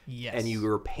it. Yes. And you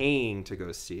are paying to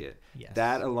go see it. Yes.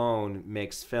 That alone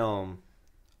makes film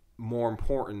more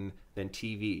important than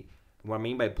TV. What I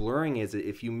mean by blurring is that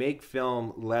if you make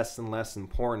film less and less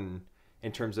important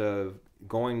in terms of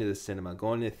going to the cinema,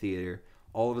 going to the theater,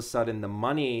 all of a sudden the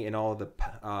money and all of the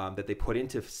that they put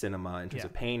into cinema in terms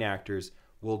of paying actors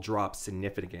will drop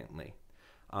significantly.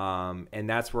 And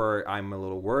that's where I'm a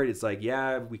little worried. It's like,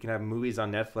 we can have movies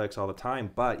on Netflix all the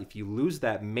time, but if you lose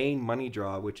that main money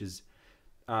draw, which is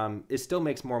it still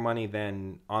makes more money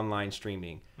than online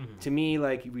streaming. To me,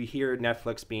 like we hear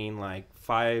Netflix being like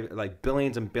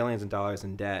billions and billions of dollars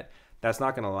in debt. That's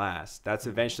not going to last. That's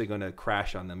eventually going to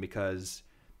crash on them because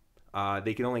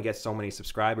they can only get so many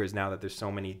subscribers now that there's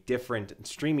so many different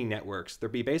streaming networks. They're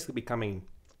basically becoming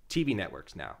TV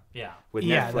networks now. Yeah. With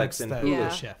Netflix and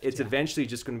Hulu. Shift, it's eventually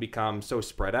just going to become so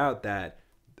spread out that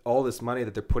all this money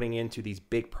that they're putting into these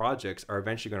big projects are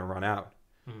eventually going to run out.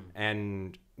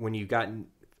 And when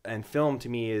and film to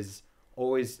me is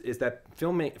that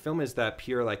film is that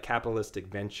pure like capitalistic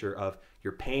venture of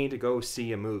you're paying to go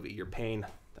see a movie. You're paying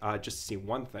just to see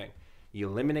one thing. You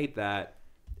eliminate that.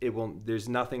 There's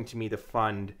nothing to me to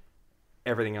fund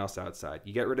everything else outside.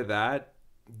 You get rid of that,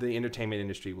 the entertainment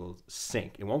industry will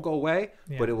sink. It won't go away,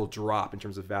 but it will drop in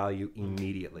terms of value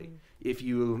immediately. If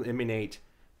you eliminate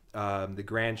the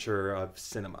grandeur of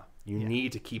cinema, you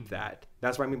need to keep that.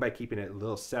 That's what I mean by keeping it a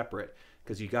little separate,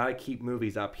 because you got to keep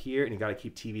movies up here and you got to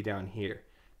keep TV down here.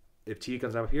 If TV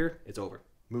comes up here, it's over.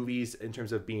 Movies, in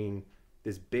terms of being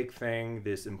this big thing,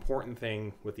 this important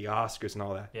thing with the Oscars and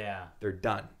all that. Yeah. They're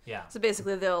done. Yeah. So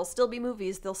basically there'll still be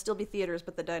movies, there'll still be theaters,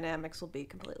 but the dynamics will be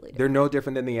completely different. They're no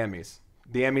different than the Emmys.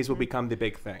 The Emmys will become the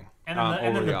big thing. And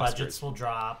then the budgets will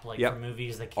drop, like for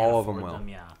movies that can't all afford of them will. Them.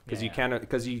 Yeah.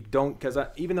 Because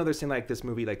even though they're saying like this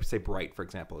movie, like say Bright, for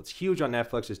example, it's huge on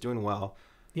Netflix, it's doing well.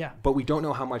 Yeah. But we don't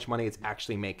know how much money it's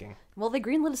actually making. Well, they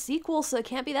greenlit a sequel, so it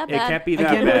can't be that bad. It can't be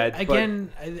that bad. Again,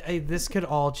 this could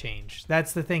all change.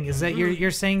 That's the thing, is that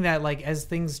you're saying that, like, as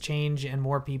things change and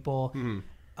more people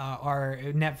are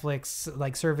Netflix,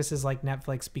 like services like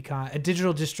Netflix become a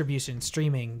digital distribution,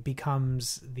 streaming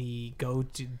becomes the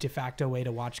go-to de facto way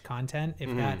to watch content.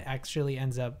 If that actually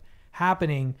ends up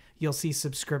happening, you'll see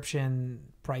subscription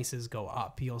prices go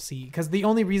up. You'll see, because the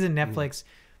only reason Netflix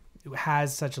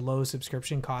has such low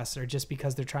subscription costs are just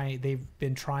because they've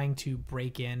been trying to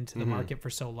break into the market for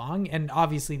so long, and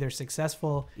obviously they're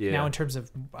successful now in terms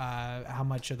of how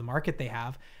much of the market they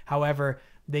have. However,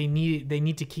 they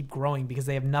need to keep growing because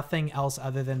they have nothing else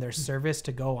other than their service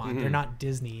to go on. They're not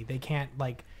Disney. They can't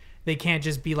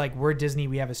just be like, we're Disney,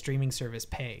 we have a streaming service,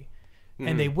 pay.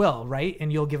 And they will, right?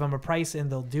 And you'll give them a price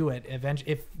and they'll do it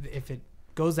eventually if it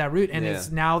goes that route. And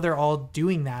it's now they're all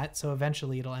doing that, so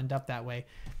eventually it'll end up that way.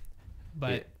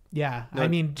 But I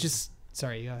mean, just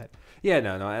sorry, go ahead. Yeah,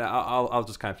 no, I'll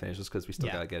just kind of finish this because we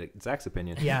still gotta get Zach's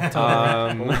opinion. Yeah,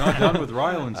 totally. We're not done with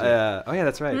Ryland's yet. Oh yeah,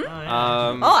 that's right.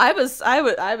 I was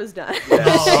done.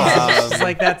 It's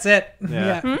like that's it.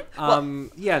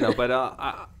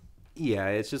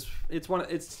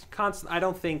 It's constant. I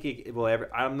don't think it will ever.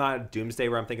 I'm not a doomsday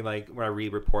where I'm thinking like when I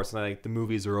read reports and like the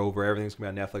movies are over, everything's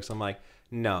gonna be on Netflix. I'm like,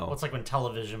 no. Well, it's like when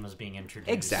television was being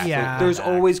introduced. Exactly. Yeah. There's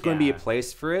always going to be a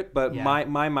place for it, but my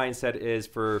mindset is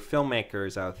for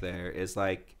filmmakers out there is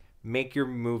like make your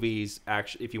movies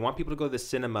actually. If you want people to go to the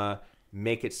cinema,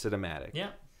 make it cinematic.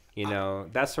 Yeah. You know,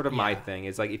 that's sort of my thing.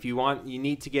 It's like if you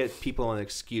need to get people an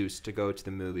excuse to go to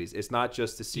the movies. It's not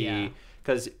just to see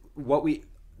because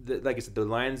like I said, the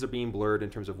lines are being blurred in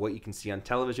terms of what you can see on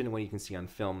television and what you can see on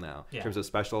film now. In terms of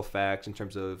special effects, in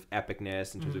terms of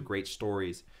epicness, in terms of great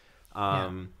stories.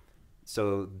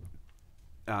 So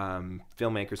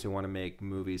filmmakers who want to make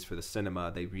movies for the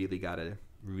cinema, they really got to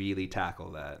really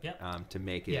tackle that to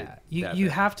make it. Yeah, you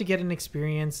have to get an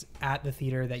experience at the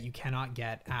theater that you cannot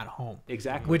get at home.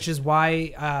 Exactly. Which is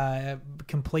why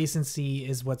complacency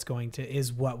is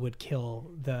what would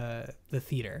kill the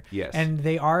theater. Yes. And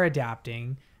they are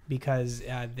adapting because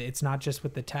it's not just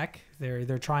with the tech.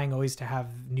 They're trying always to have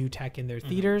new tech in their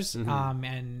theaters,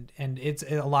 and it's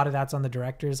a lot of that's on the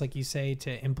directors, like you say,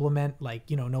 to implement, like,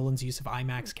 you know, Nolan's use of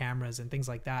IMAX cameras and things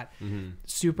like that.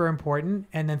 Super important.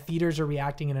 And then theaters are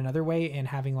reacting in another way and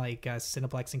having like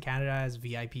Cineplex in Canada as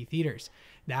VIP theaters.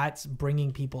 That's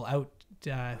bringing people out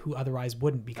who otherwise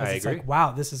wouldn't, because it's like,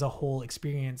 wow, this is a whole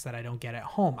experience that I don't get at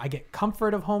home. I get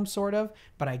comfort of home sort of,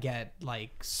 but I get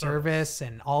like service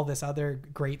and all this other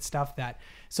great stuff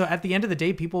so at the end of the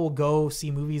day, people will go see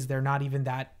movies they're not even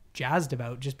that jazzed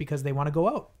about just because they want to go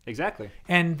out. Exactly.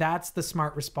 And that's the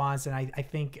smart response. And I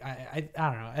think I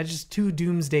don't know, it's just too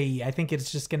doomsday-y. I think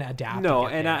it's just going to adapt. No,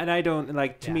 and I don't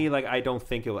like, to me, like, I don't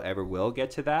think it will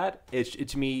get to that. It's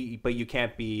to me, but you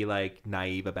can't be like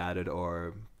naive about it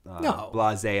or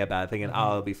blasé about it, thinking, oh,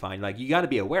 it'll be fine. Like, you got to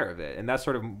be aware of it. And that's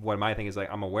sort of what my thing is, like,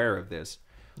 I'm aware of this.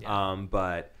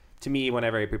 But to me,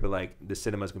 whenever people are like, the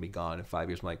cinema's going to be gone in 5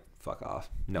 years, I'm like, fuck off.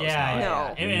 No, it's not.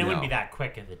 No. And it wouldn't be that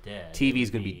quick if it did. TV's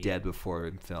going to be dead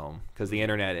before film because the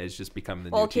internet is just becoming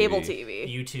the new cable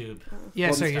TV. YouTube.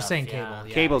 Yeah, so you're saying cable.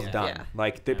 Yeah. Cable's done. Yeah.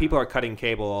 Like, people are cutting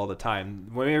cable all the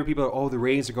time. Whenever people are, the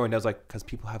ratings are going down, it's like, because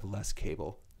people have less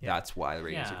cable. Yeah. That's why the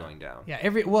ratings are going down. Yeah,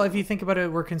 if you think about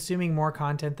it, we're consuming more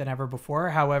content than ever before.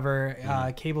 However,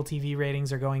 cable TV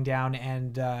ratings are going down,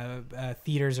 and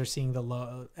theaters are seeing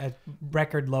the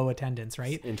record low attendance,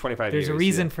 right? In 25 There's years. a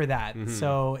reason for that.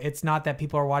 So it's not that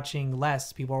people are watching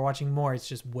less, people are watching more. It's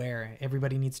just where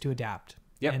everybody needs to adapt.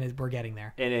 Yep. And we're getting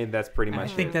there. And that's pretty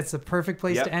much I think that's the perfect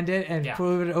place to end it. And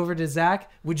put it over to Zach.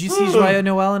 Would you see Joyeux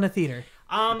Noel in a theater?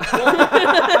 Well,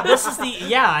 this is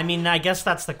I mean, I guess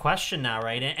that's the question now,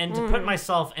 right? And to put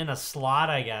myself in a slot,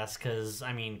 I guess, because,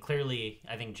 I mean, clearly,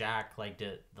 I think Jack liked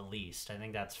it the least. I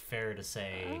think that's fair to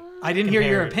say. I didn't hear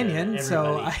your opinion,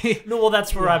 so No, well,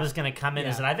 that's where I was going to come in,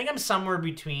 is that I think I'm somewhere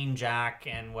between Jack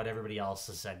and what everybody else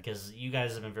has said, because you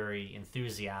guys have been very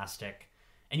enthusiastic.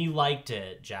 And you liked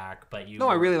it, Jack, but you. No,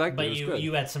 I really liked it. But It was good.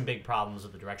 you had some big problems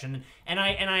with the direction, and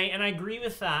I agree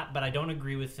with that, but I don't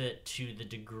agree with it to the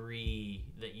degree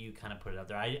that you kind of put it out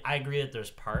there. I agree that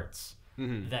there's parts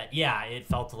that it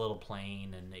felt a little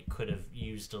plain, and it could have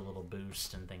used a little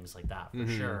boost and things like that for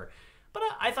sure. But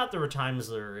I thought there were times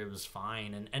there it was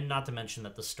fine, and not to mention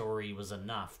that the story was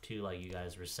enough too, like you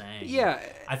guys were saying. Yeah,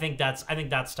 I think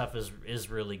that stuff is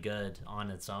really good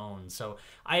on its own. So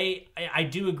I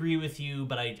do agree with you,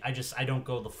 but I don't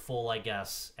go the full, I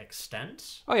guess,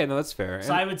 extent. Oh yeah, no, that's fair.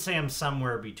 So I would say I'm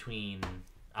somewhere between.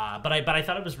 But I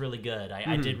thought it was really good.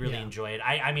 I did really enjoy it.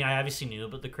 I mean, I obviously knew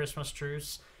about the Christmas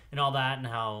truce, and all that, and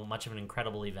how much of an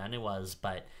incredible event it was,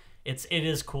 but it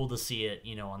is cool to see it,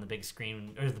 on the big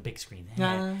screen, or the big screen,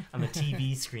 on the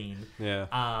TV screen.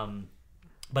 Yeah.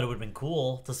 But it would have been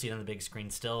cool to see it on the big screen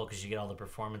still, because you get all the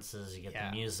performances, you get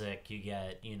the music, you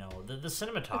get, the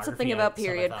cinematography. That's the thing about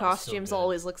period costumes,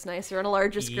 always looks nicer on a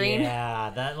larger screen. Yeah,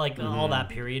 that all that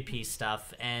period piece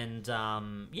stuff. And I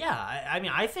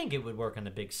mean, I think it would work on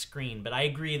the big screen, but I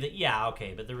agree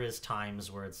that, but there is times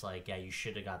where it's like, you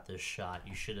should have got this shot.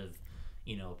 You should have,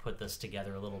 put this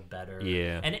together a little better.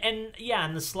 Yeah.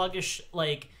 And the sluggish,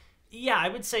 I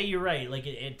would say you're right.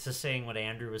 To saying what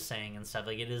Andrew was saying and stuff,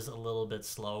 it is a little bit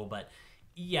slow, but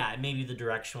maybe the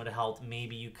direction would have helped.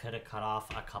 Maybe you could have cut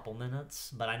off a couple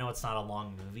minutes, but I know it's not a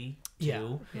long movie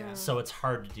too, so it's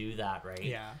hard to do that, right?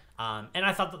 Yeah. And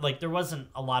I thought that there wasn't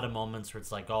a lot of moments where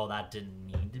it's like, oh, that didn't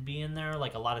need to be in there.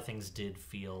 A lot of things did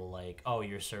feel like, oh,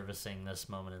 you're servicing this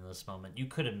moment and this moment. You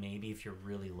could have maybe if you're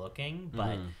really looking,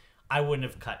 but. I wouldn't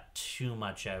have cut too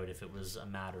much out if it was a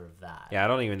matter of that. Yeah, I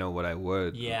don't even know what I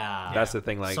would. Yeah. That's the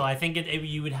thing. So I think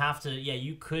you would have to,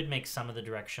 you could make some of the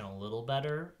direction a little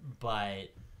better, but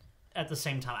at the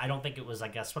same time, I don't think it was, I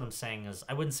guess what I'm saying is,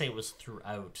 I wouldn't say it was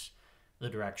throughout the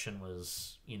direction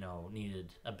was,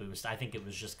 needed a boost. I think it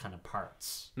was just kind of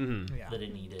parts that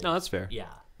it needed. No, that's fair.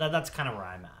 Yeah. That's kind of where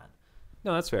I'm at.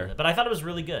 No, that's fair. But I thought it was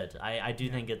really good. I do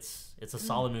think it's a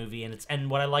solid movie, and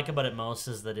what I like about it most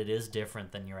is that it is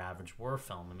different than your average war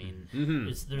film. I mean,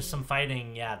 there's some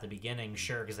fighting, at the beginning,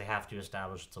 sure, because they have to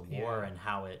establish it's a war and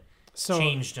how it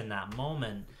changed in that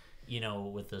moment,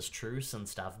 with this truce and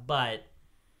stuff. But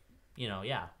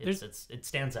it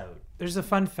stands out. There's a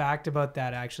fun fact about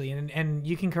that actually, and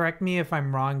you can correct me if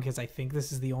I'm wrong because I think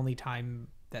this is the only time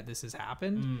that this has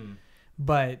happened.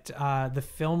 But the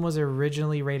film was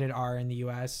originally rated R in the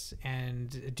U.S.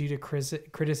 and due to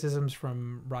criticisms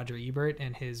from Roger Ebert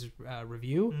and his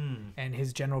review and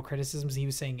his general criticisms, he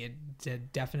was saying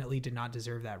it definitely did not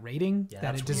deserve that rating,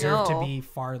 that it deserved to be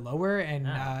far lower. And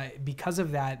because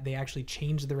of that, they actually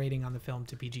changed the rating on the film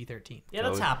to PG-13. Yeah,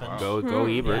 that's happened. Go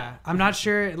Ebert. Yeah. I'm not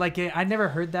sure. I'd never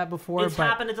heard that before. It's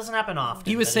happened. It doesn't happen often.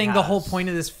 He was saying the whole point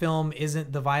of this film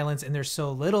isn't the violence, and there's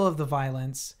so little of the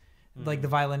violence. The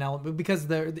violent element, because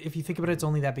if you think about it, it's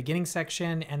only that beginning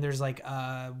section, and there's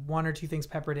one or two things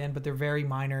peppered in, but they're very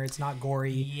minor. It's not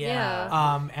gory.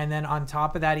 Yeah. And then on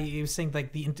top of that, he was saying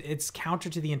it's counter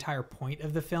to the entire point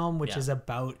of the film, which is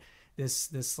about this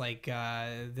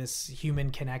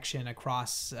human connection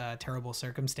across terrible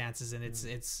circumstances, and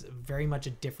it's very much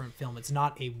a different film. It's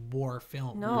not a war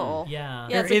film. No. Yeah.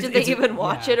 Yeah. So did they even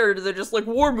watch it, or they're just like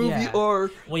war movie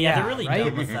or? Well, they're really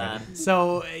done with that.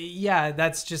 So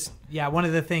that's just one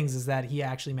of the things is that he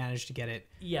actually managed to get it.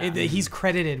 Yeah, he's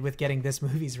credited with getting this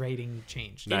movie's rating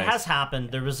changed. Nice. It has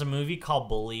happened. There was a movie called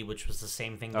Bully, which was the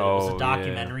same thing. It was a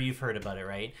documentary. You've heard about it,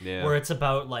 right? Yeah. Where it's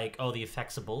about the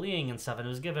effects of bullying and stuff, and it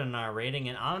was given an R rating.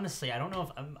 And honestly, I don't know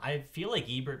if I feel like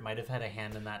Ebert might have had a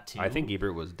hand in that too. I think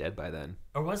Ebert was dead by then.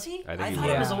 Or was he? I thought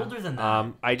he was older than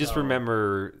that. I just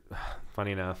remember,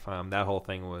 funny enough, that whole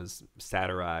thing was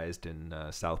satirized in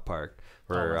South Park,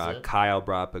 where Kyle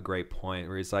brought up a great point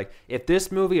where he's like, if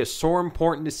this movie is so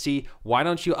important to see, why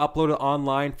don't you upload it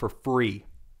online for free?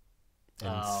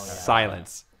 And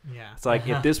silence. Yeah. It's like,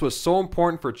 if this was so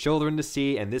important for children to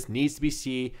see and this needs to be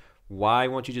seen, why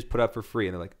won't you just put it up for free?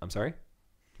 And they're like, I'm sorry?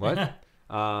 What?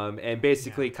 And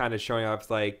basically kind of showing off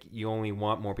you only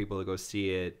want more people to go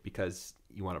see it because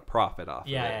you want to profit off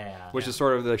of it. Which is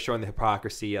sort of showing the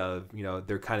hypocrisy of,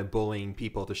 they're kind of bullying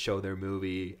people to show their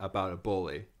movie about a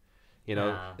bully.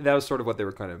 That was sort of what they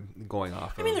were kind of going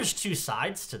off of. I mean, there's two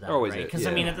sides to that, right? Because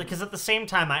I mean, because at the same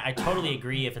time, I totally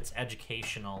agree if it's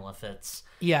educational, if it's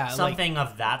something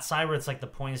of that side where it's the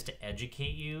point is to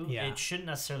educate you, it shouldn't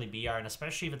necessarily be R, and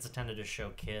especially if it's intended to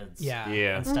show kids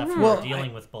and stuff who are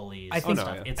dealing with bullies and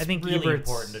stuff. It's really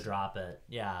important to drop it.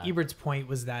 Yeah. Ebert's point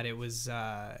was that it was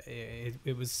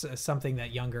it was something that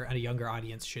a younger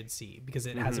audience should see because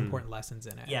it has important lessons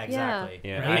in it. Yeah, exactly.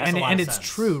 Yeah. Right? And it's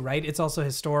true, right? It's also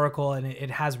historical, and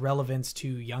it has relevance to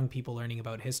young people learning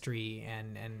about history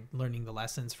and learning the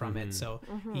lessons from it. So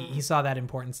he saw that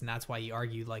importance, and that's why he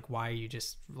argued why are you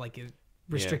just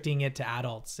restricting it to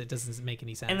adults? It doesn't make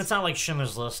any sense. And it's not like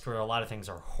Schindler's List where a lot of things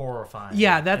are horrifying.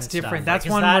 Yeah, that's different. That's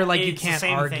one where you can't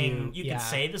argue. You can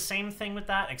say the same thing with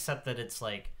that, except that it's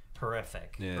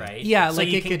horrific, right? Yeah, so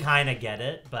you can kind of get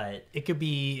it, but it could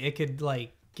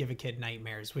give a kid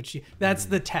nightmares, that's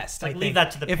the test. I leave think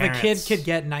that to the if parents, a kid could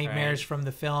get nightmares right? from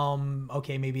the film,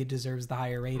 okay, maybe it deserves the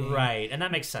higher rating, right? And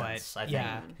that makes sense. But, I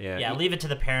think. Yeah. Leave it to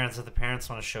the parents. If the parents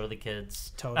want to show the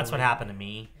kids, that's what happened to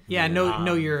me. Yeah,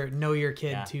 know your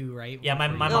kid too, right? Yeah, my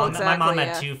mom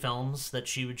had 2 films that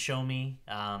she would show me,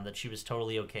 that she was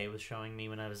totally okay with showing me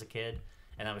when I was a kid,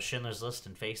 and that was Schindler's List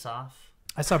and Face Off.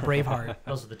 I saw Braveheart.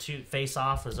 Those are the 2. Face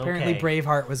Off was okay. Apparently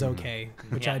Braveheart was okay,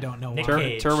 which I don't know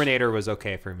why. Terminator was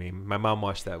okay for me. My mom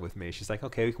watched that with me. She's like,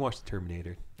 okay, we can watch the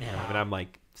Terminator. Yeah. And I'm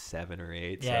like 7 or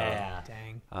 8. Yeah. So.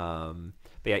 Dang.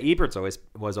 But yeah, Ebert's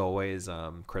was always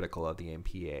critical of the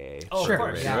MPAA. Oh, sure. of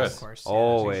course. Yeah, of course.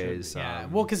 Always. Yeah.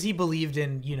 Well, because he believed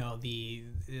in, the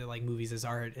like movies as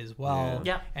art as well.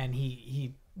 Yeah. And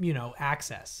he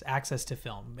access to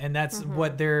film. And that's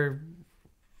what their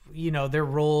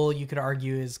role, you could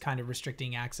argue, is kind of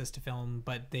restricting access to film,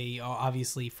 but they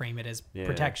obviously frame it as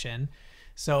protection.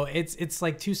 So it's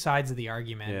like 2 sides of the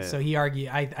argument. Yeah. So he argued,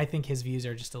 I think his views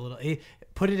are just a little,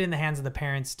 put it in the hands of the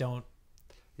parents, don't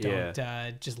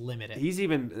just limit it. He's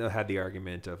even had the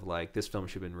argument of like, this film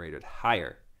should have been rated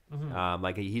higher.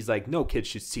 Like he's like, no kid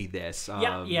should see this.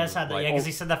 Because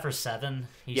he said that for 7.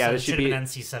 He said it should have been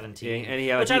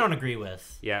NC-17, which I don't agree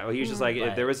with. Yeah, well, he was just like,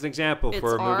 if there was an example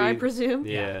for a movie, R, I presume.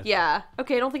 Yeah.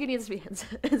 Okay, I don't think it needs to be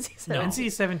NC-17. No.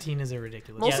 NC-17 is a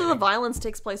ridiculous. Most of the violence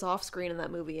takes place off screen in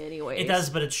that movie, anyway. It does,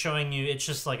 but it's showing you. It's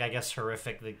just like, I guess,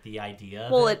 horrific. The idea.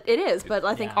 Well, it is, but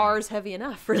I think R is heavy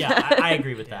enough for that. I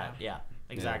agree with that. Yeah.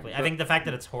 Exactly. I think the fact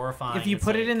that it's horrifying. If you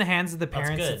put it in the hands of the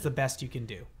parents, it's the best you can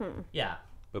do. Yeah.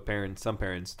 But some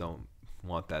parents don't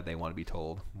want that. They want to be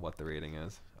told what the rating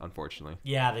is, unfortunately.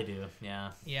 Yeah, they do.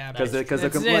 Yeah. Yeah, because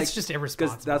it's just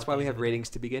irresponsible. Because that's why we have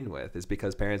ratings to begin with, is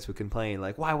because parents would complain,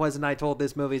 like, why wasn't I told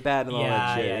this movie's bad and all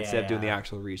that shit, instead of doing the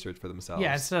actual research for themselves.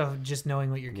 Yeah, instead of just knowing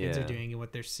what your kids are doing and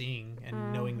what they're seeing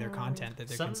and knowing their content that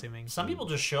they're consuming. Some people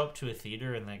just show up to a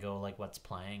theater and they go, like, what's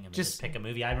playing, and they just pick a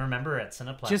movie. I remember at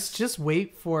Cineplex. Just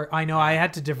wait for... I know, I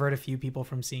had to divert a few people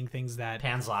from seeing things that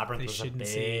Pan's Labyrinth was a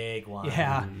big one.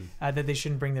 Yeah, that they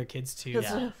shouldn't bring their kids to.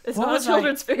 It's not a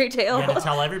children's fairy tale. You had to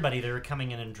tell everybody they were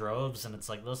coming in droves, and it's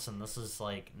like, listen, this is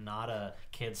like not a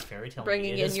kid's fairy tale.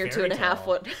 Bringing in your 2.5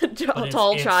 foot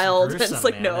tall child, gruesome, it's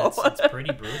like, no. It's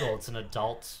pretty brutal. It's an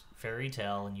adult fairy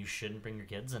tale, and you shouldn't bring your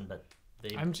kids in. But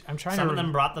I'm trying. Some of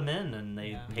them brought them in, and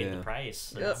they paid the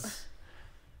price.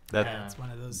 That's one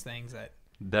of those things that.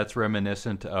 That's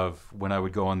reminiscent of when I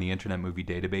would go on the Internet Movie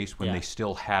Database when they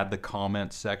still had the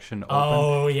comments section open.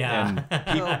 Oh, yeah.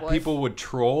 And people would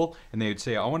troll, and they would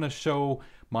say, I want to show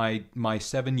my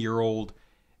 7-year-old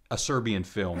a Serbian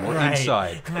film or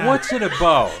Inside. What's it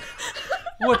about?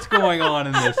 What's going on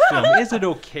in this film? Is it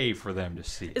okay for them to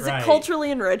see? Is it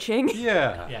culturally enriching?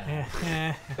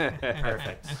 Yeah.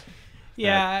 Perfect.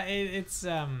 Yeah, it's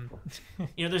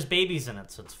there's babies in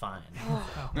it, so it's fine.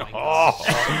 Oh my God.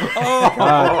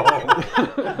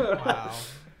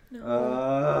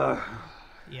 Wow.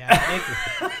 Yeah.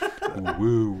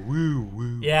 Woo, woo,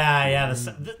 woo. Yeah.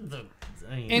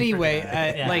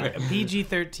 Anyway, like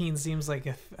PG-13 seems like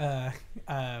a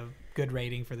good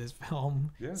rating for this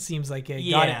film. Yeah. Seems like it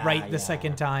got it right the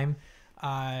second time.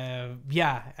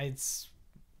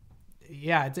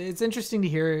 It's interesting to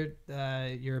hear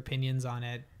your opinions on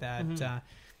it. That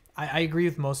I agree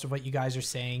with most of what you guys are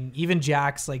saying. Even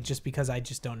Jack's, like, just because I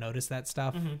just don't notice that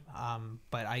stuff.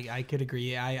 But I could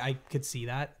agree. I could see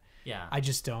that. Yeah. I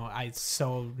just don't. It's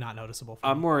so not noticeable for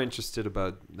I'm me. more interested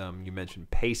about, you mentioned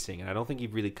pacing, and I don't think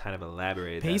you've really kind of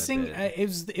elaborated pacing. That a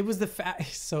bit. It was the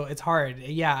fact. So it's hard.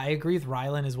 Yeah, I agree with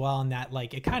Rylan as well in that,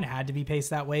 like, it kind of had to be paced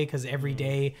that way because every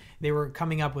day they were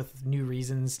coming up with new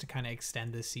reasons to kind of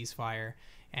extend this ceasefire,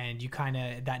 and you kind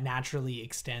of that naturally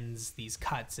extends these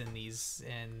cuts and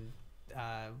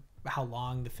how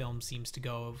long the film seems to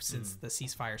go since the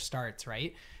ceasefire starts,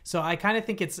 right? So I kind of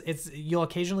think it's you'll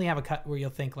occasionally have a cut where you'll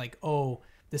think like, oh,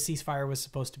 the ceasefire was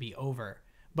supposed to be over,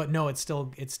 but no, it's still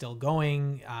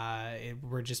going.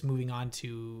 We're just moving on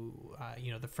to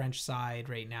the French side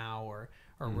right now, or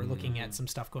we're looking at some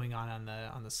stuff going on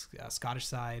the Scottish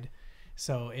side.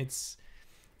 So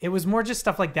it was more just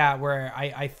stuff like that where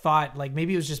I thought, like,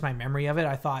 maybe it was just my memory of it.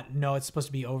 I thought, no, it's supposed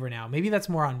to be over now. Maybe that's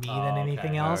more on me than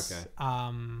anything else. Okay.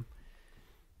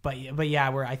 But yeah,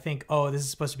 where I think, oh, this is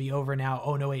supposed to be over now.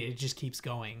 Oh, no, wait, it just keeps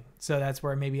going. So that's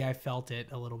where maybe I felt it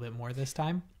a little bit more this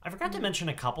time. I forgot to mention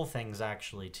a couple things,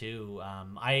 actually, too.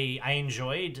 I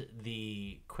enjoyed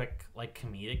the quick, like,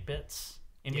 comedic bits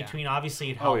in between.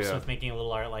 Obviously, it helps with making it a little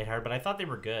lighthearted, but I thought they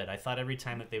were good. I thought every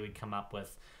time that they would come up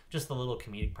with just the little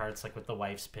comedic parts, like with the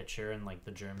wife's picture and like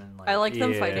the German. Like, I like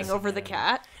them fighting over the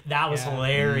cat. That was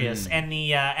hilarious. And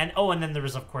the and then there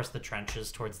was of course the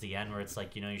trenches towards the end where it's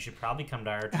like, you just should probably come to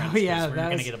our trenches. We're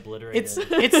gonna get obliterated.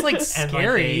 It's like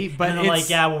scary, but they're like,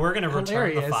 yeah, well, we're gonna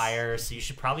return the hilarious. fire, so you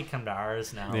should probably come to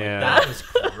ours now. Yeah. Like, that was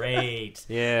great.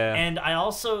 Yeah. And I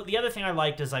also, the other thing I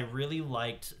liked is I really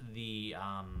liked the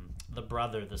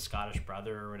brother, the Scottish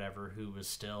brother or whatever, who was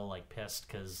still like pissed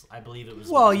because I believe it was.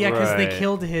 Well, yeah, because they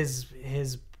killed his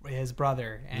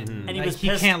brother, and he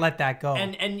can't let that go.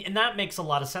 And that makes a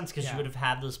lot of sense because you would have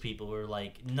had those people who were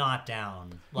like not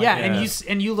down. Like,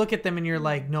 and you look at them and you're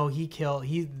like, no,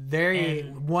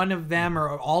 one of them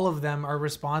or all of them are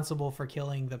responsible for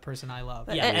killing the person I love.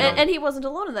 And he wasn't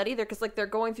alone in that either, because like they're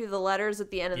going through the letters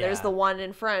at the end, and there's the one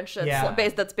in French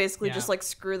that's basically just like,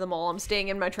 screw them all, I'm staying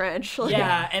in my trench. Like,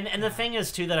 and the thing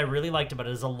is too that I really liked about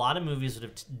it is a lot of movies would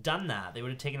have done that. They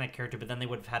would have taken that character, but then they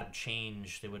would have had him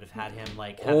change. They would have had him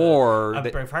like have a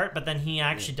brave heart, but then he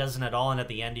actually doesn't at all, and at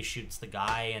the end he shoots the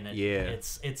guy, and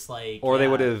it's like, or they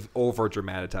would have over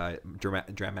dramatized. I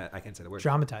can't say the word.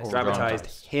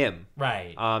 Dramatized him,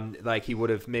 right? Like he would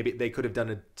have, maybe they could have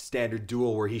done a standard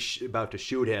duel where he's about to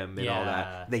shoot him and all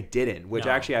that. They didn't, which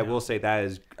I will say that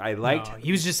is I liked. No,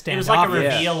 he was just standoff. It was like a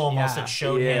reveal almost that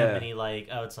showed him, and he like,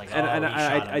 it's like, and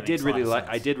I did really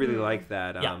like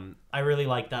that. I really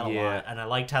liked that a lot, and I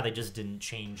liked how they just didn't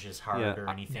change his heart or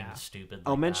anything stupid. Like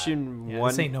I'll mention one.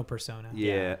 This ain't no Persona.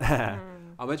 Yeah.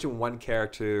 I'll mention one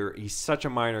character. He's such a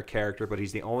minor character, but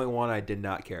he's the only one I did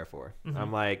not care for.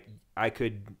 I'm like,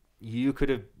 you could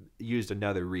have used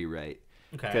another rewrite.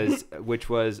 Which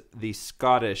was the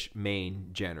Scottish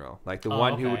main general, like the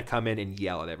one who would come in and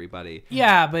yell at everybody.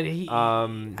 Yeah, but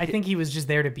I think he was just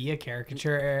there to be a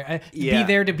caricature, be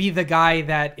there to be the guy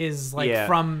that is like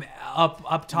from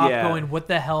up top, going, "What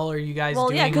the hell are you guys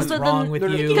doing? What's wrong with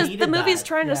you?" Because the movie's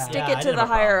trying to stick it to the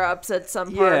higher ups at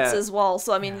some parts as well.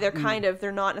 So I mean,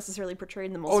 they're not necessarily portrayed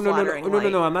in the most flattering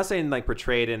light. No. I'm not saying like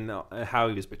portrayed in how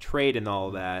he was portrayed and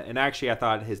all that. And actually, I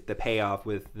thought the payoff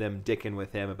with them dicking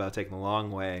with him about taking the long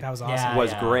way. That was awesome.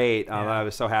 Was great. I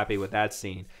was so happy with that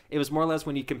scene. It was more or less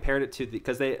when you compared it to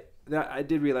because I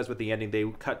did realize with the ending they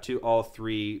cut to all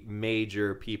three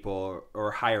major people or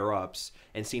higher ups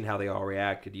and seeing how they all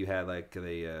reacted. You had like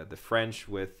the French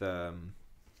with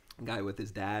guy with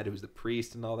his dad who was the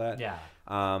priest and all that. Yeah.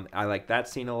 I like that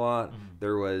scene a lot.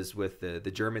 There was with the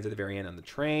Germans at the very end on the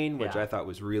train, which I thought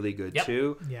was really good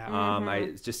too. Yeah.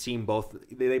 I just seen both.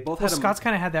 They both had. Scott's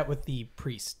kind of had that with the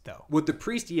priest though. With the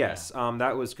priest, yes,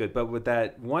 that was good. But with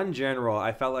that one general,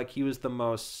 I felt like he was the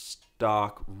most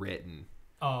stock written.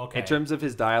 Oh, okay. In terms of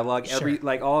his dialogue,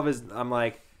 all of his, I'm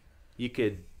like, you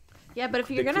could. Yeah, but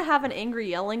if you're going to have an angry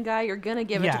yelling guy, you're going to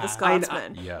give it to the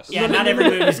Scotsman. Yes. Yeah, not every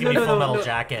movie's going to be Full Metal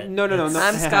Jacket. No.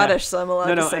 I'm Scottish, so I'm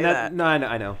allowed to say that. No,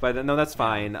 I know. But no, that's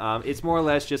fine. It's more or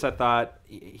less just I thought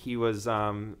he was,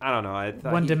 I don't know. I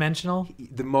thought one-dimensional?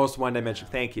 The most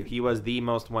one-dimensional. Thank you. He was the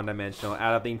most one-dimensional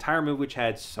out of the entire movie, which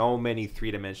had so many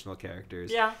three-dimensional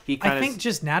characters. Yeah. I think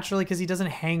just naturally because he doesn't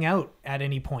hang out at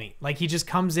any point. Like, he just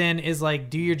comes in, is like,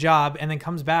 do your job, and then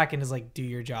comes back and is like, do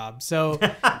your job. So,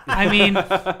 I mean,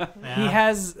 he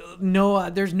has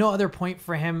there's no other point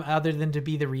for him other than to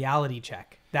be the reality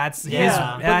check. That's his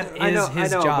job.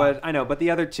 But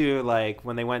the other two, like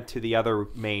when they went to the other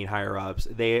main higher ups,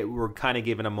 they were kind of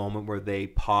given a moment where they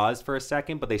paused for a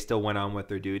second, but they still went on with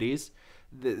their duties.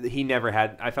 He never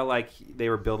had. I felt like they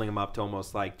were building him up to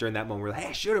almost like during that moment, where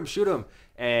hey, shoot him,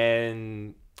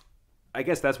 and I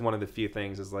guess that's one of the few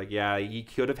things is like, yeah, you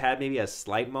could have had maybe a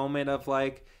slight moment of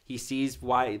like he sees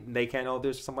why they can't all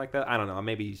do something like that. I don't know.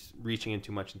 Maybe he's reaching in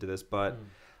too much into this, but.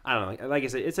 I don't know. Like I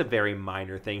said, it's a very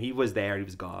minor thing. He was there, he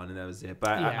was gone, and that was it.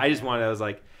 But I just wanted. I was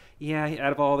like,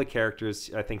 out of all the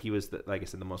characters, I think he was, like I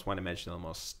said, the most one-dimensional, the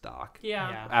most stock.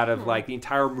 Yeah. Out of like the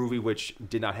entire movie, which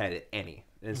did not have any.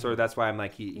 And sort of that's why I'm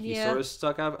like he sort of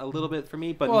stuck out a little bit for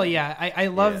me. But I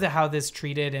love how this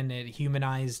treated and it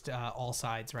humanized all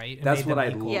sides, right? And that's what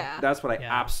that's what I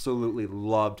absolutely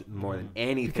loved more than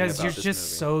anything. Because about you're this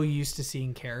just movie. so used to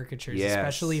seeing caricatures,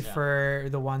 especially for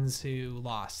the ones who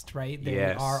lost, right? They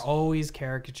are always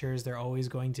caricatures. They're always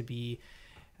going to be.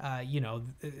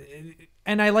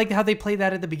 And I like how they play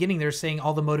that at the beginning. They're saying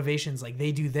all the motivations, like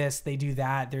they do this, they do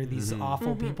that. They're these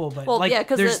awful people, but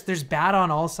there's bad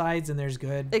on all sides and there's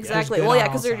good. Exactly.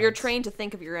 Because you're trained to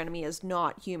think of your enemy as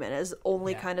not human, as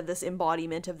only kind of this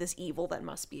embodiment of this evil that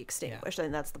must be extinguished.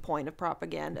 And that's the point of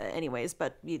propaganda, anyways.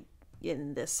 But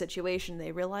in this situation,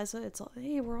 they realize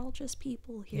hey, we're all just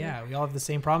people here. Yeah, we all have the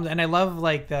same problems. And I love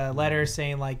like the letter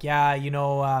saying like,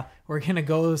 we're gonna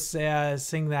go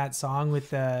sing that song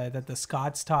with that the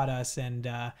Scots taught us, and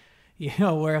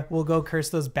where we'll go curse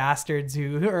those bastards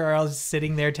who are all just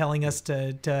sitting there telling us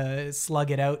to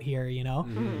slug it out here,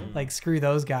 like screw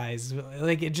those guys.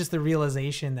 Like it's just the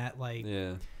realization that like,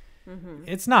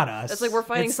 it's not us. It's like we're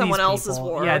fighting someone else's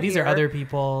war. Yeah, these are other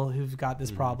people who've got this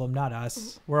problem, not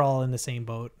us. We're all in the same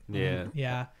boat. Yeah.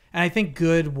 Yeah. And I think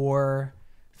good war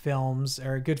films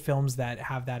or good films that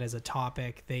have that as a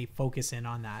topic, they focus in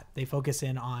on that. They focus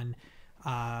in on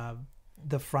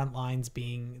the front lines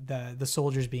being the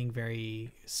soldiers being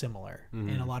very similar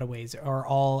in a lot of ways, or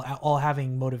all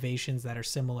having motivations that are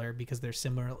similar because they're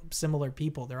similar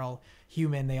people. They're all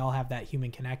human. They all have that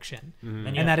human connection,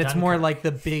 and that it's more like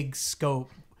the big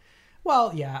scope.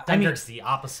 Well, yeah, Dunkirk's the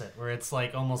opposite, where it's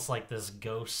like almost like this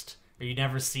ghost. You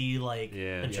never see like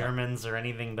the Germans or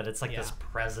anything, but it's like this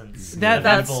presence.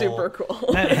 That's super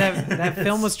cool. that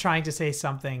film was trying to say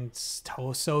something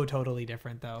so totally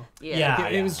different, though.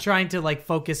 It was trying to like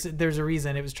focus. There's a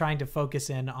reason it was trying to focus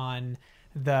in on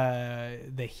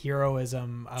the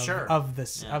heroism of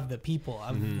the people,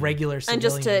 of regular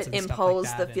civilians, and just to and impose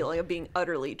like the feeling of being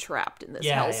utterly trapped in this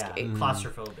hellscape.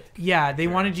 Claustrophobic. Yeah, they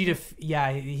wanted you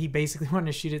to. He basically wanted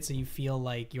to shoot it so you feel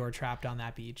like you're trapped on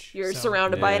that beach. You're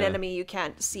surrounded by an enemy you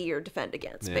can't see or defend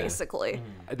against, basically.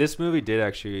 This movie did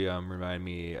actually remind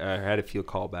me. I had a few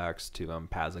callbacks to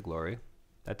Paths of Glory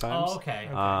at times. Oh, okay.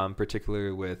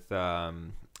 Particularly with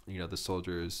the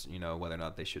soldiers, whether or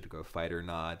not they should go fight or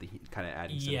not, kind of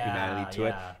adding some humanity to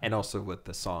it, and also with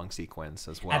the song sequence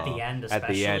as well. At the end,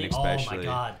 especially.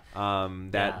 Oh my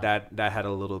god. That had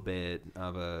a little bit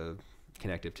of a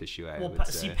connective tissue. I would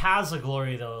say. See, Paths of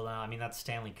Glory though. I mean, that's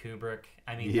Stanley Kubrick.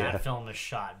 I mean, that film is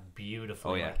shot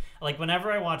beautifully. Oh yeah. Like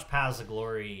whenever I watch Paths of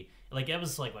Glory, like it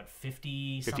was like what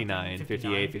 59,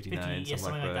 58, 59,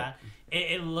 something like that.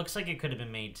 It looks like it could have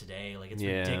been made today. Like it's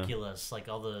ridiculous. Like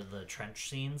all the trench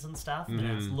scenes and stuff, and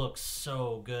it looks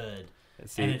so good.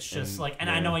 And it's just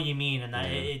I know what you mean, and that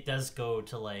it does go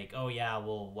to like, oh yeah,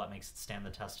 well, what makes it stand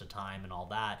the test of time and all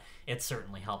that. It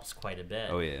certainly helps quite a bit.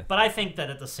 Oh yeah. But I think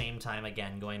that at the same time,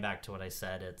 again, going back to what I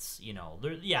said, it's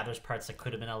there's parts that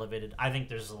could have been elevated. I think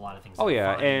there's a lot of things. Oh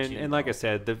yeah, and like I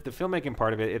said, the filmmaking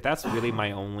part of it, if that's really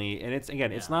my only, and it's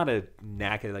it's not a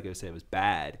knack. Like I said, it was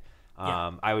bad.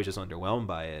 I was just underwhelmed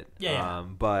by it.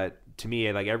 But to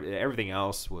me, like everything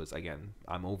else was, again,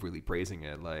 I'm overly praising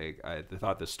it. Like I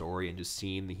thought the story and just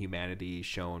seeing the humanity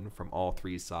shown from all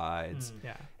three sides,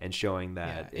 and showing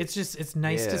that it's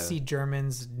nice to see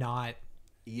Germans not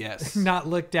not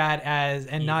looked at as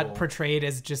and evil. not portrayed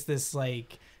as just this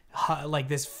like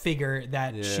this figure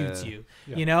that shoots you.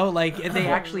 Like they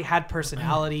actually had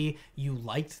personality. You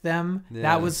liked them.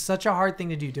 That was such a hard thing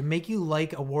to do, to make you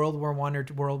like a World War I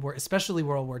or especially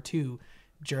World War II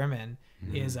German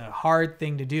is a hard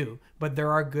thing to do. But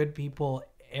there are good people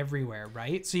everywhere,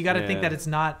 right? So you got to think that it's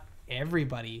not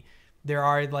everybody. There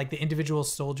are like the individual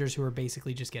soldiers who are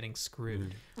basically just getting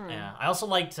screwed. Yeah, I also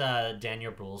liked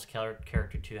Daniel Bruhl's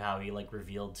character too. How he like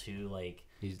revealed to like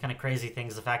kind of crazy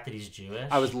things. The fact that he's Jewish.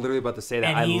 I was literally about to say that.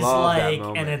 And I love that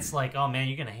moment. And it's like, oh man,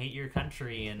 you're gonna hate your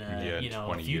country in a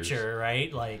future, years.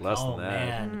 Right? Like, less oh than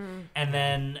that. Man.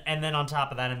 And then on top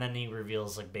of that, and then he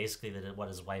reveals like basically that what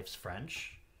his wife's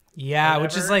French. Yeah,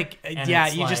 which is like,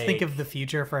 you just think of the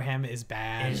future for him is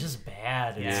bad. It's just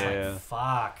bad. It's like,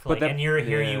 fuck. Like, but and here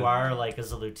you are, like,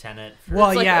 as a lieutenant.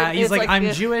 He's like,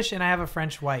 I'm Jewish and I have a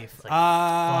French wife. It's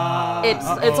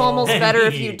like, it's almost better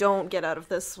if you don't get out of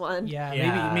this one.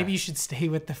 Yeah, maybe you should stay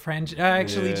with the French.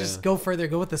 Actually, just go further.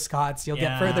 Go with the Scots. You'll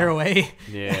get further away.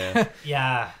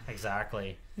 Yeah,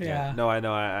 exactly. Yeah. No, I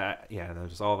know.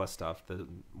 There's just all that stuff.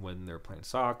 When they're playing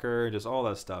soccer, just all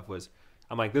that stuff was...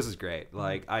 I'm like, this is great.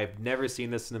 Like, I've never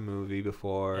seen this in a movie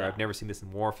before. Yeah. I've never seen this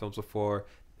in war films before.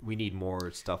 We need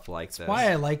more stuff like this. That's why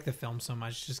I like the film so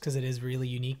much, just because it is really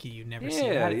unique. You never see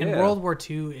that. And World War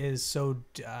II is so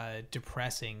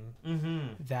depressing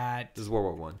that... This is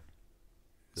World War I.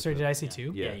 Sorry, did I say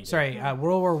two? Yeah. Sorry,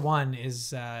 World War I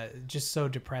is just so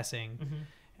depressing.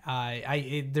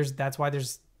 That's why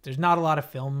there's not a lot of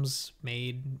films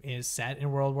made set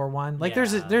in World War I. Like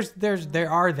there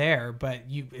are there, but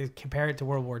you compare it to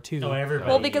World War II.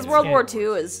 Well, because World War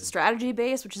II is strategy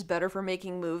based, which is better for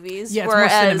making movies. Yeah,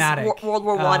 whereas it's more cinematic. World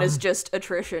War I is just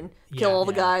attrition. Kill all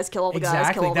the guys, kill all the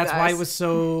guys, kill all the guys. That's why it was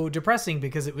so depressing,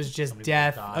 because it was just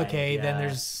death. Okay, then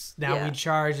there's we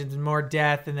charge and there's more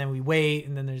death, and then we wait,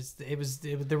 and then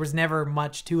there was never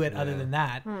much to it other than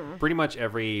that. Pretty much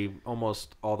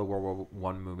almost all the World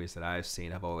War I movies that I've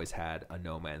seen have always had a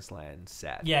no man's land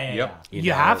set.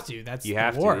 You have to. That's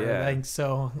the war. Like,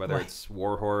 so whether it's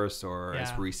War Horse or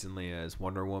as recently as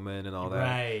Wonder Woman and all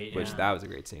that, which that was a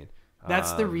great scene.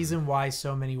 That's the reason why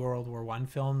so many World War I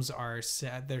films are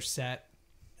set. They're set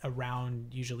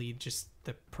around usually just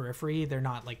the periphery. They're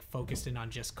not like focused in on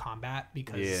just combat,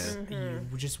 because you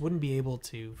just wouldn't be able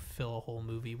to fill a whole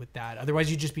movie with that.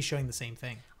 Otherwise, you'd just be showing the same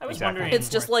thing. I was wondering, it's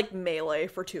just like Melee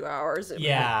for 2 hours.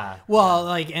 Yeah. Well,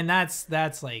 like, and that's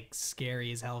like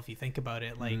scary as hell if you think about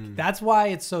it. Like, that's why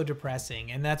it's so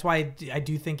depressing, and that's why I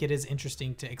do think it is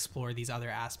interesting to explore these other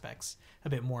aspects a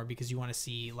bit more, because you want to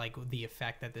see like the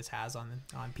effect that this has on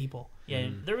people. Yeah,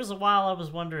 there was a while I was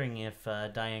wondering if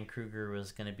Diane Kruger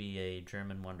was going to be a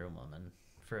German Wonder Woman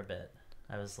for a bit.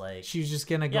 I was like, she was just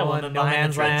gonna go in no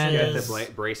man's land. Got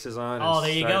the braces on. Oh,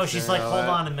 there you go. She's like, hold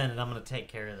on a minute, I'm gonna take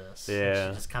care of this. Yeah.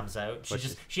 And she just comes out.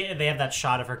 They have that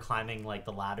shot of her climbing like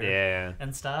the ladder.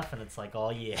 And stuff, and it's like, oh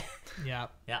yeah. Yeah.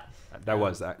 That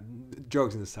was that.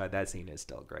 Jokes aside, that scene is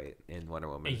still great in Wonder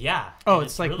Woman. Yeah. Oh,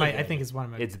 it's like really I think it's one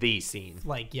of my. It's the scene.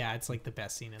 Like, yeah, it's like the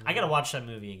best scene in the I gotta watch that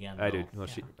movie again. I do. Well,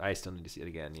 I still need to see it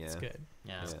again. Yeah. It's good.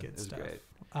 Yeah. It's good stuff. Great.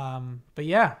 But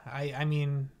yeah, I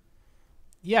mean,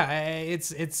 yeah,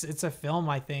 it's a film.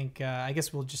 I think I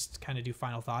guess we'll just kind of do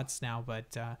final thoughts now,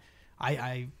 but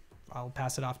I'll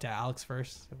pass it off to Alex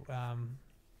first.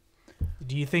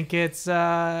 Do you think it's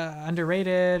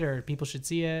underrated, or people should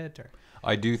see it? Or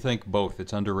I do think both.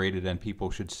 It's underrated and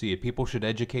people should see it. People should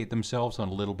educate themselves on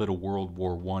a little bit of World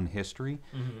War I history,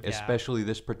 especially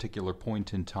this particular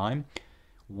point in time.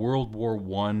 World War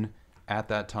I at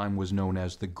that time was known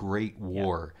as the Great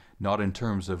War, not in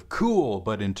terms of cool,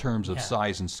 but in terms of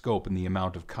size and scope and the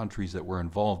amount of countries that were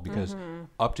involved, because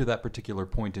up to that particular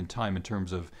point in time, in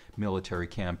terms of military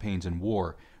campaigns and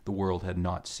war, the world had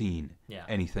not seen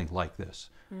anything like this.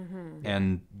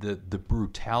 And the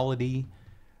brutality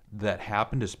that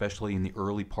happened, especially in the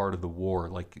early part of the war,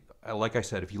 like I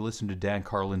said, if you listen to Dan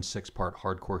Carlin's 6-part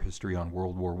hardcore history on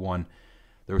World War I,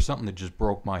 there was something that just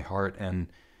broke my heart. And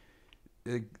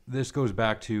this goes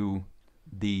back to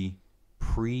the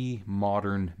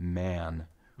pre-modern man,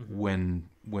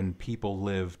 when people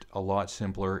lived a lot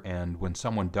simpler, and when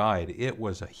someone died, it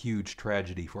was a huge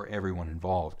tragedy for everyone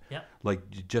involved.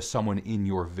 Like just someone in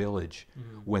your village,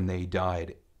 when they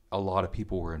died, a lot of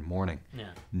people were in mourning.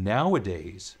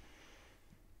 Nowadays,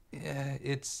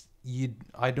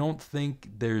 I don't think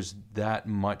there's that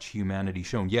much humanity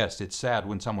shown. Yes, it's sad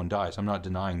when someone dies. I'm not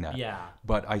denying that.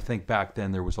 But I think back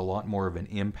then there was a lot more of an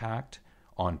impact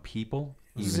on people.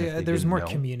 There's more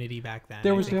community back then.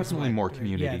 There was definitely more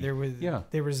community.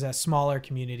 There was smaller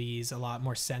communities, a lot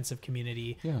more sense of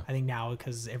community. I think now,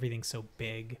 because everything's so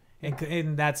big,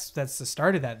 and that's the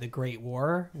start of that, the Great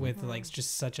War, with like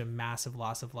just such a massive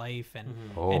loss of life, and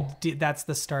that's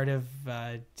the start of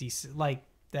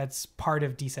that's part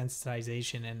of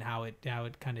desensitization, and how it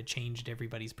kind of changed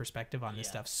everybody's perspective on this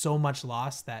stuff. So much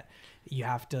loss that you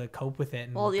have to cope with it,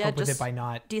 and cope with it by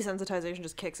not... Desensitization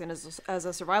just kicks in as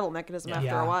a survival mechanism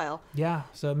after a while. Yeah,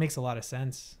 so it makes a lot of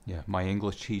sense. Yeah, my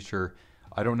English teacher,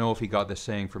 I don't know if he got this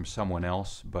saying from someone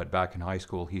else, but back in high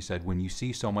school, he said, when you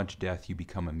see so much death, you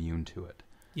become immune to it.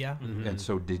 Yeah. And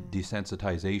so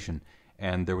desensitization...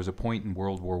 And there was a point in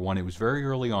World War I, it was very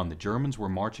early on, the Germans were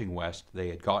marching west, they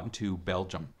had gotten to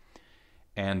Belgium,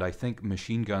 and I think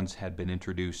machine guns had been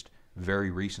introduced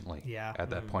very recently at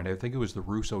that point. I think it was the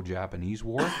Russo-Japanese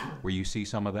War, where you see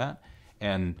some of that.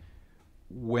 And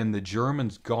when the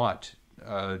Germans got,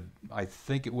 I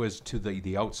think it was to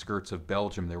the outskirts of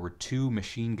Belgium, there were 2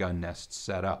 machine gun nests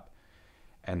set up,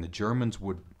 and the Germans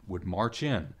would march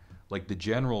in, like the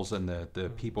generals and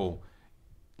the people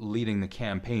leading the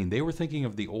campaign, they were thinking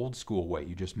of the old school way.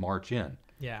 You just march in.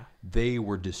 They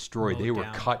were destroyed. They were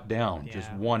cut down,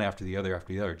 just one after the other,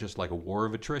 just like a war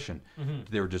of attrition.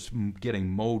 They were just getting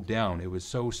mowed down. It was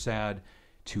so sad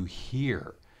to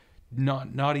hear,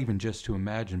 not even just to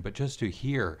imagine, but just to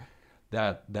hear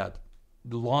that the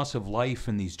loss of life,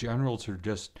 and these generals are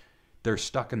just... they're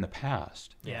stuck in the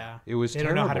past. It was terrible.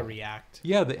 They don't know how to react.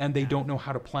 And they don't know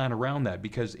how to plan around that,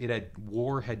 because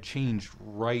war had changed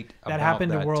right about that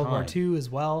happened in World time. War II as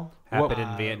well. Happened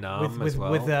in Vietnam as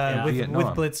well. With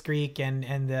Blitzkrieg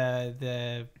and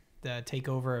the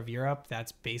takeover of Europe.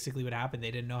 That's basically what happened. They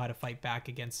didn't know how to fight back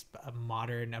against a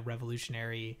modern,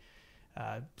 revolutionary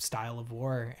style of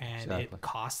war, and it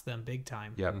cost them big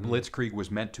time. Blitzkrieg was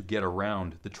meant to get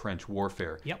around the trench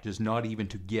warfare, just not even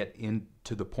to get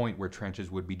into the point where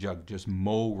trenches would be dug, just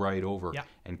mow right over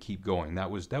and keep going. That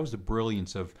was the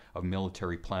brilliance of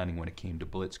military planning when it came to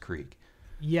Blitzkrieg.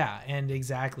 And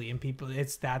exactly, and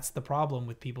that's the problem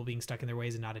with people being stuck in their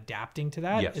ways and not adapting to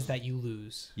that, is that you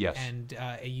lose. And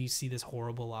you see this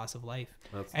horrible loss of life.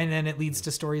 And then it leads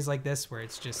to stories like this, where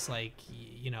it's just like,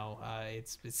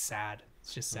 it's sad.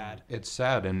 It's just sad. It's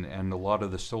sad, and a lot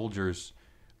of the soldiers,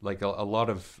 like a lot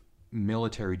of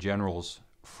military generals,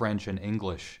 French and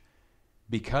English,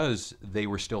 because they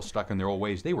were still stuck in their old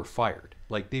ways, they were fired.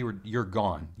 Like you're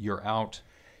gone. You're out.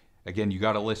 Again, you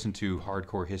got to listen to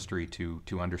hardcore history to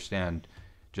understand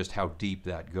just how deep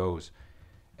that goes.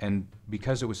 And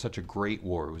because it was such a great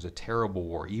war, it was a terrible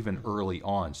war, even early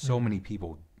on, so many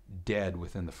people dead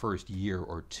within the first year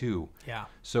or two. Yeah.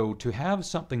 So to have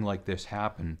something like this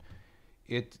happen,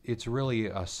 it's really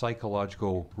a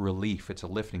psychological relief. It's a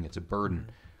lifting. It's a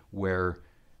burden where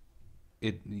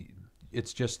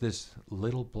it's just this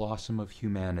little blossom of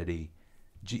humanity,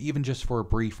 even just for a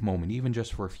brief moment, even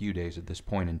just for a few days at this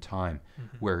point in time,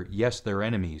 where, yes, they're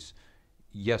enemies.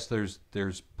 Yes,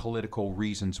 there's political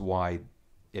reasons why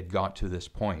it got to this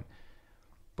point.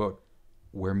 But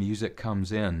where music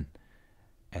comes in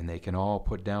and they can all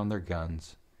put down their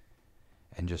guns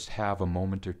and just have a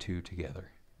moment or two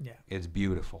together. Yeah. It's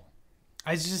beautiful.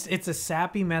 It's a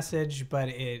sappy message, but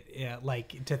it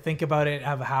like to think about it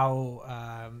of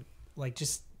how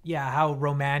how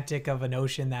romantic of a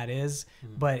notion that is,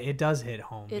 but it does hit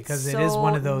home because it is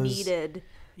one of those needed.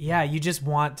 Yeah, you just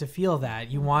want to feel that.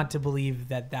 You want to believe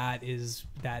that is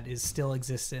still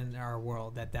exists in our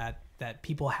world, that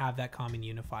people have that common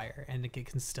unifier and it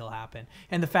can still happen.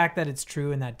 And the fact that it's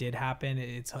true and that did happen,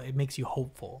 it makes you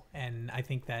hopeful. And I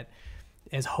think that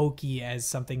as hokey as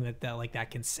something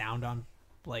that can sound on,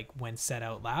 like when said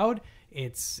out loud,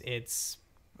 it's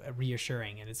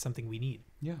reassuring and it's something we need.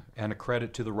 Yeah, and a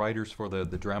credit to the writers for the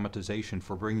dramatization,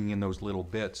 for bringing in those little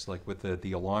bits, like with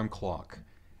the alarm clock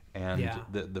and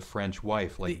the French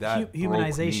wife, like that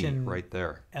humanization broke me right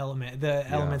there.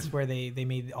 Elements where they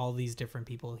made all these different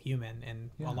people human, and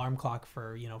alarm clock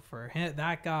for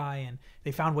that guy, and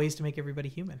they found ways to make everybody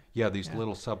human. Yeah, these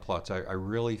little subplots. I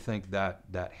really think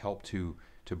that helped to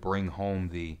bring home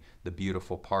the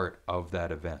beautiful part of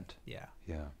that event. Yeah.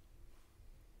 Yeah.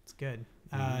 It's good.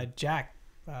 Jack,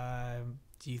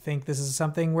 do you think this is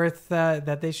something worth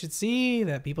that they should see,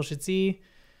 that people should see?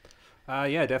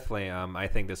 Yeah, definitely. I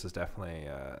think this is definitely.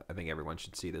 I think everyone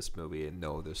should see this movie and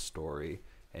know this story,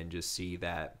 and just see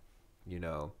that,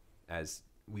 as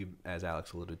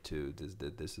Alex alluded to,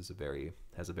 this is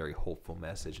has a very hopeful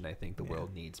message, and I think the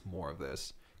world needs more of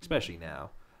this, especially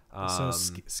now. So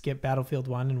skip Battlefield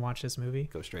 1 and watch this movie.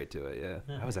 Go straight to it.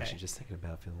 Yeah, I was actually just thinking of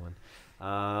Battlefield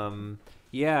 1.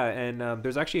 Yeah, and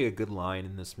there's actually a good line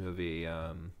in this movie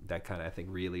that kind of, I think,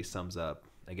 really sums up,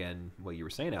 again, what you were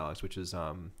saying, Alex, which is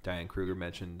Diane Kruger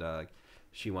mentioned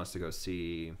she wants to go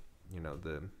see,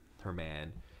 her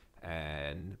man,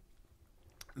 and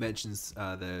mentions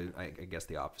I guess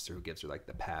the officer who gives her like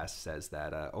the pass says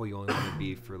that you only want to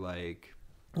be for like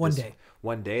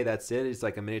one day. That's it. It's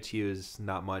like a minute to you is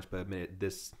not much, but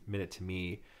this minute to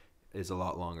me is a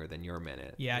lot longer than your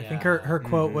minute. Yeah, I think her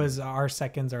quote was, "Our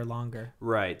seconds are longer."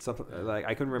 Right, something like,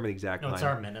 I couldn't remember the exact line. It's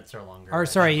our minutes are longer. Or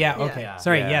sorry,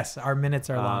 yes, our minutes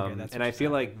are longer. That's and I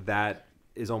feel like that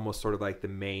is almost sort of like the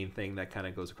main thing that kind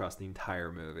of goes across the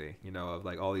entire movie. Of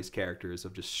like all these characters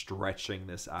of just stretching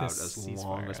this out as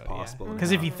long as possible.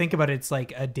 Because if you think about it, it's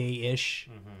like a day-ish.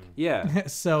 Yeah.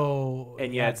 So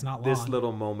and yet it's not long. This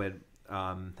little moment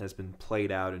has been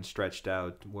played out and stretched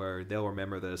out where they'll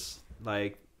remember this.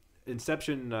 Like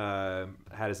Inception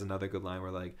has another good line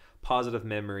where like positive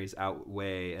memories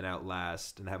outweigh and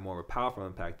outlast and have more of a powerful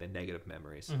impact than negative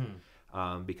memories,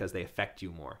 because they affect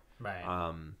you more.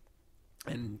 Right.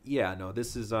 And yeah, no,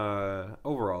 this is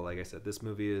overall, like I said, this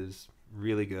movie is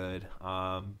really good.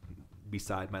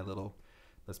 Beside my little,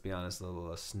 let's be honest,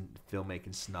 little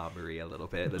filmmaking snobbery a little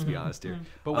bit. Let's be honest here.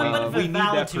 But we need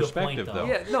that perspective, though.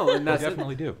 Yeah, no, and that's we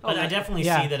definitely do. But I definitely see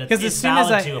that it's because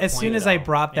as soon as I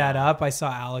brought that Yeah. up, I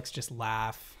saw Alex just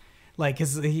laugh. Like,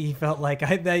 cause he felt like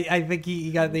I think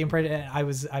he got the impression I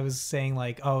was saying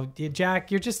like, oh, Jack,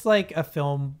 you're just like a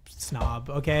film snob,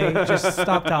 okay? Just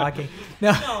stop talking.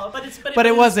 No, but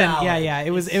it wasn't. Valid. Yeah. It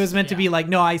was meant to be like,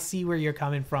 no, I see where you're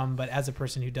coming from, but as a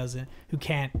person who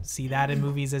can't see that in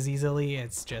movies as easily,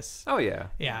 it's just. Oh yeah.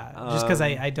 Yeah, just because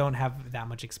I don't have that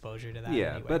much exposure to that.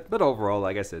 Yeah, anyway. but overall,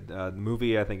 like I said, the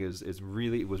movie I think was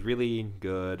really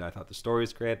good. I thought the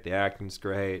story's great, the acting's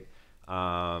great.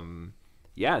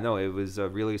 Yeah, no, it was a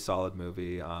really solid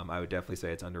movie. I would definitely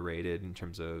say it's underrated in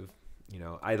terms of,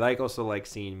 I also like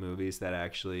seeing movies that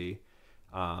actually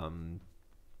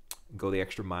go the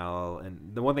extra mile.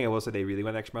 And the one thing I will say they really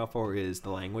went the extra mile for is the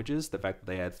languages. The fact that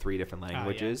they had 3 different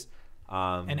languages.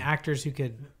 And actors who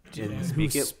could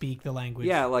speak the language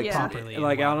properly.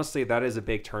 Like honestly, that is a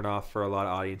big turnoff for a lot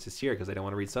of audiences here because they don't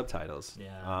want to read subtitles.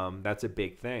 Yeah. That's a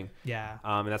big thing. Yeah.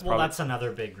 And that's that's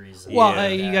another big reason. Well,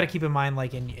 you got to keep in mind,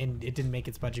 like, and it didn't make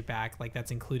its budget back. Like,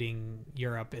 that's including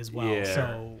Europe as well. Yeah.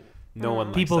 So no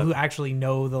one people likes who actually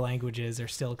know the languages are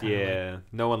still kind of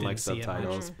like, no one likes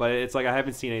subtitles. But it's like I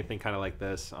haven't seen anything kind of like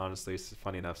this. Honestly, it's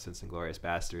funny enough since Inglourious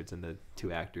Bastards, and the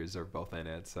two actors are both in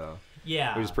it, so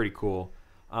yeah, it was pretty cool.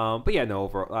 But yeah, no.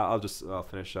 Overall, I'll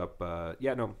finish up.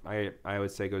 I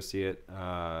would say go see it.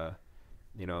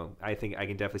 You know, I think I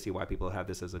can definitely see why people have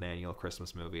this as an annual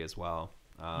Christmas movie as well,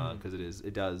 because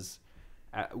it does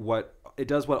what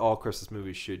all Christmas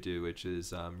movies should do, which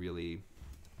is really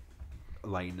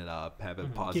lighten it up, have a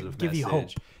positive give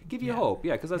message, give you hope. you hope,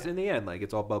 because that's in the end, like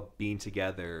it's all about being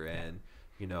together and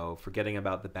forgetting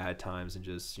about the bad times and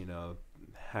just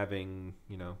having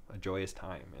a joyous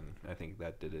time, and I think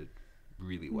that did it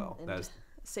really well. That's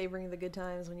savoring the good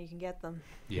times when you can get them.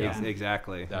 Yeah,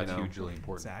 exactly. That's hugely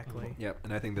important. Exactly. Yep,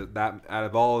 and I think that out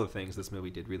of all the things this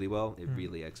movie did really well, it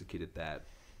really executed that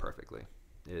perfectly.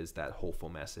 Is that hopeful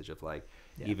message of like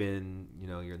even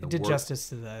you're in the did justice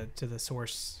to the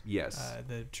source. Yes,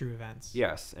 the true events.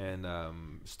 Yes, and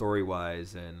story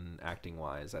wise and acting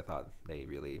wise, I thought they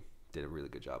really did a really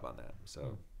good job on that.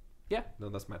 So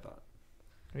that's my thought.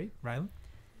 Great, Riley.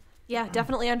 Yeah,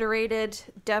 definitely underrated.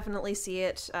 Definitely see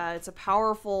it. It's a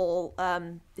powerful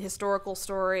historical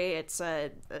story. It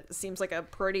seems like a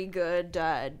pretty good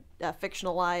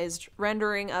fictionalized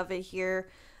rendering of it here.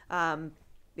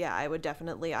 I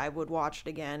would watch it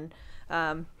again.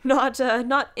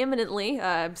 Not imminently.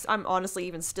 I'm honestly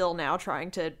even still now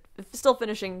still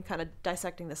finishing kind of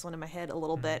dissecting this one in my head a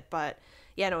little bit, but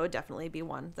it would definitely be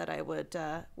one that I would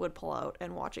pull out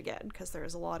and watch again, because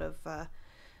there's a lot of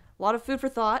food for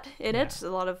thought in it, a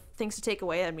lot of things to take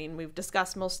away. I mean, we've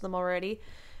discussed most of them already.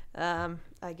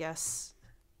 I guess,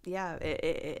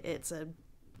 it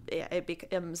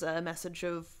becomes a message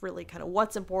of really kind of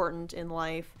what's important in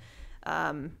life,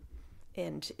 and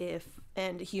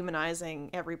humanizing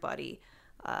everybody.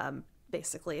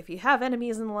 Basically, if you have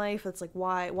enemies in life, it's like,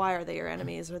 why are they your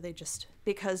enemies? Are they just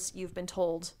because you've been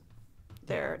told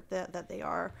that they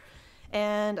are?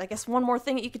 And I guess one more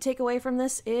thing that you could take away from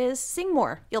this is sing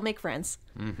more. You'll make friends.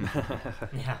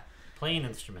 Yeah, play an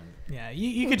instrument. Yeah,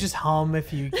 you could just hum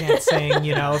if you can't sing.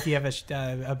 If you have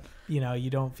you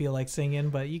don't feel like singing,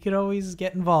 but you could always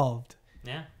get involved.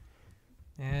 Yeah.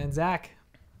 And Zach.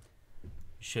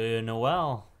 Joyeux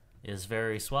Noel is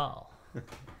very swell.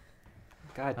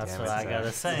 God damn That's it, what I Zach.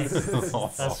 gotta say.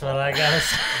 That's what I gotta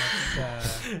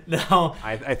say. No.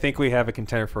 I think we have a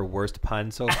contender for worst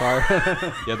pun so far.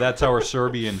 Yeah, that's our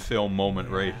Serbian film moment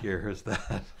right here. Is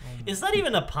that? Is that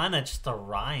even a pun? It's just a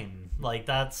rhyme. Like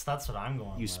that's what I'm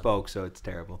going. You with. Spoke, so it's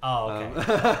terrible. Oh, okay.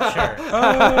 Sure.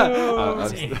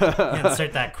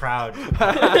 Insert that crowd.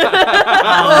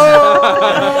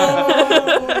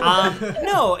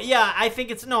 No, yeah, I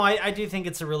think it's I do think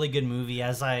it's a really good movie.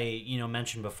 As I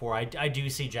mentioned before, I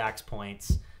do see Jack's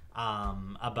points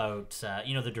about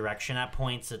the direction at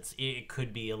points. It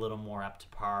could be a little more up to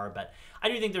par, but I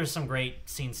do think there's some great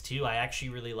scenes too. I actually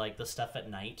really like the stuff at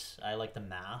night. I like the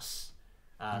mass.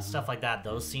 Stuff like that.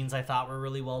 Those scenes I thought were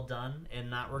really well done in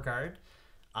that regard.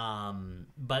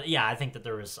 But yeah, I think that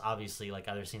there was obviously like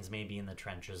other scenes maybe in the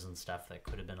trenches and stuff that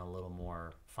could have been a little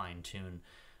more fine-tuned.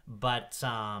 But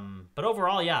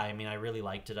overall, yeah, I mean, I really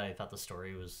liked it. I thought the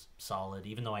story was solid,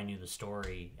 even though I knew the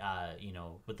story,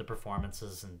 with the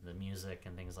performances and the music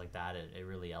and things like that, it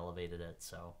really elevated it.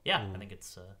 So yeah, I think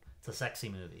it's a sexy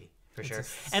movie. For sure.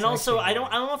 And also, I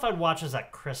don't know if I'd watch this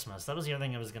at Christmas. That was the other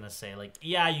thing I was gonna say. Like,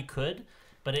 yeah, you could,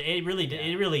 but it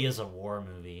really is a war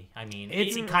movie. I mean,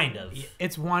 it's kind of.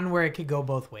 It's one where it could go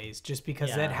both ways, just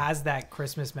because it has that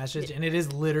Christmas message, and it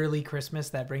is literally Christmas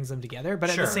that brings them together.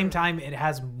 But at the same time, it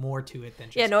has more to it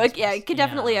than just Christmas. It could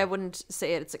definitely. I wouldn't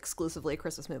say it's exclusively a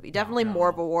Christmas movie. Definitely more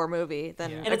of a war movie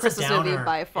than a Christmas movie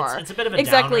by far. It's a bit of a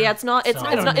exactly. downer, It's not.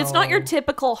 It's not your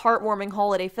typical heartwarming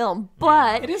holiday film,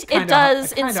 but it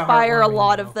does inspire a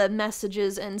lot of the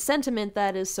messages and sentiment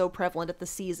that is so prevalent at the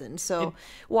season. So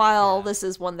while this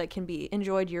is one that can be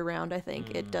enjoyed year round, I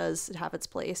think it does have its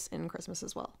place in Christmas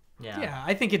as well. Yeah,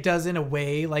 I think it does in a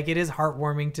way. Like, it is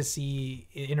heartwarming to see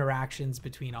interactions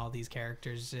between all these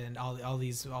characters and all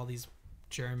these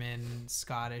German,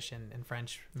 Scottish, and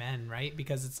French men, right?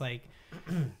 Because it's like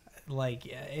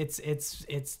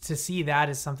it's to see that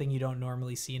as something you don't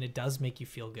normally see, and it does make you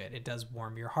feel good. It does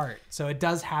warm your heart. So it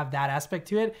does have that aspect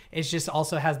to it. It just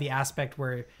also has the aspect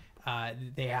where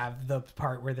they have the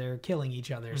part where they're killing each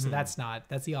other. So that's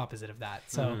the opposite of that.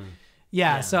 So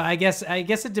so I guess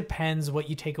it depends what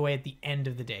you take away at the end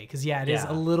of the day. Because it is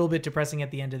a little bit depressing at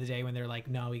the end of the day when they're like,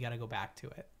 no, we got to go back to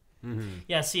it.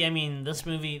 Yeah, see, I mean, this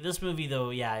movie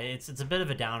though, it's a bit of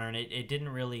a downer, and it didn't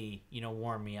really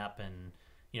warm me up and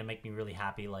make me really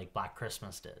happy, like Black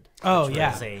Christmas did. Oh which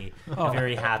yeah, was a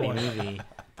very happy movie.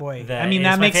 Boy, that I mean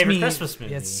that makes me. Christmas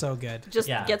movie. It's so good. Just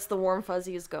gets the warm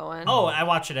fuzzies going. Oh, I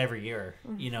watch it every year.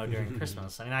 During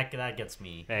Christmas. I mean, that gets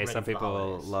me. Hey, some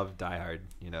people love Die Hard.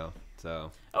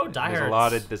 So. Oh, Die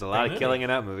Hard. There's a lot of killing in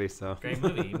that movie. So. Great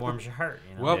movie. Warms your heart.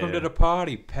 Welcome to the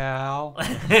party, pal.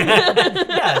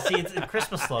 Yeah. See, it's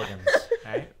Christmas slogans.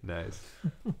 Right. Nice.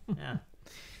 Yeah.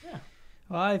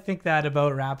 Well, I think that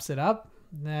about wraps it up.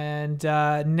 And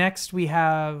next we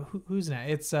have who's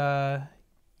next? It's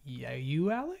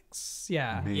you, Alex?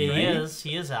 Yeah. Maybe. Yeah,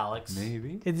 he is Alex.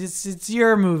 Maybe. It's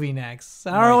your movie next.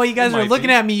 I don't know why you guys are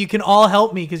looking at me. You can all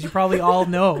help me because you probably all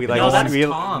know. We like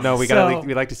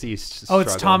to see you struggle. Oh,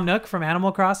 it's Tom Nook from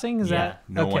Animal Crossing? Is that?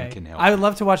 No okay. one can help. I would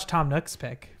love to watch Tom Nook's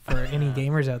pick for any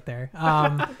gamers out there.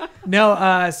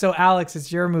 So Alex,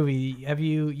 it's your movie.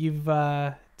 You've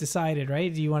decided,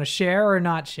 right? Do you want to share or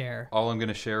not share? All I'm going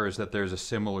to share is that there's a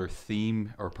similar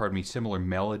theme, or similar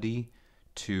melody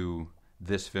to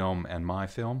this film and my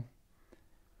film.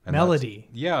 And melody.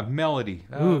 Yeah, melody.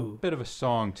 A bit of a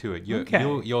song to it.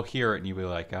 You'll hear it and you'll be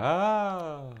like,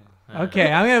 ah.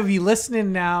 Okay, I'm gonna be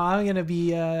listening now. I'm gonna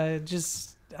be I'm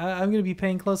gonna be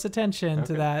paying close attention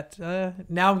to that.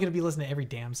 Now I'm gonna be listening to every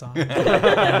damn song.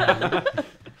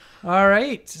 All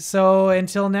right. So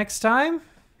until next time,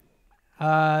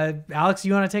 Alex,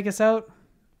 you want to take us out?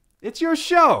 It's your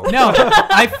show. No,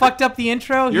 I fucked up the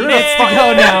intro. You're gonna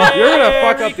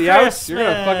fuck up the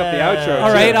outro.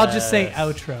 All right, I'll just say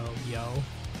outro, yo.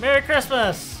 Merry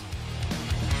Christmas.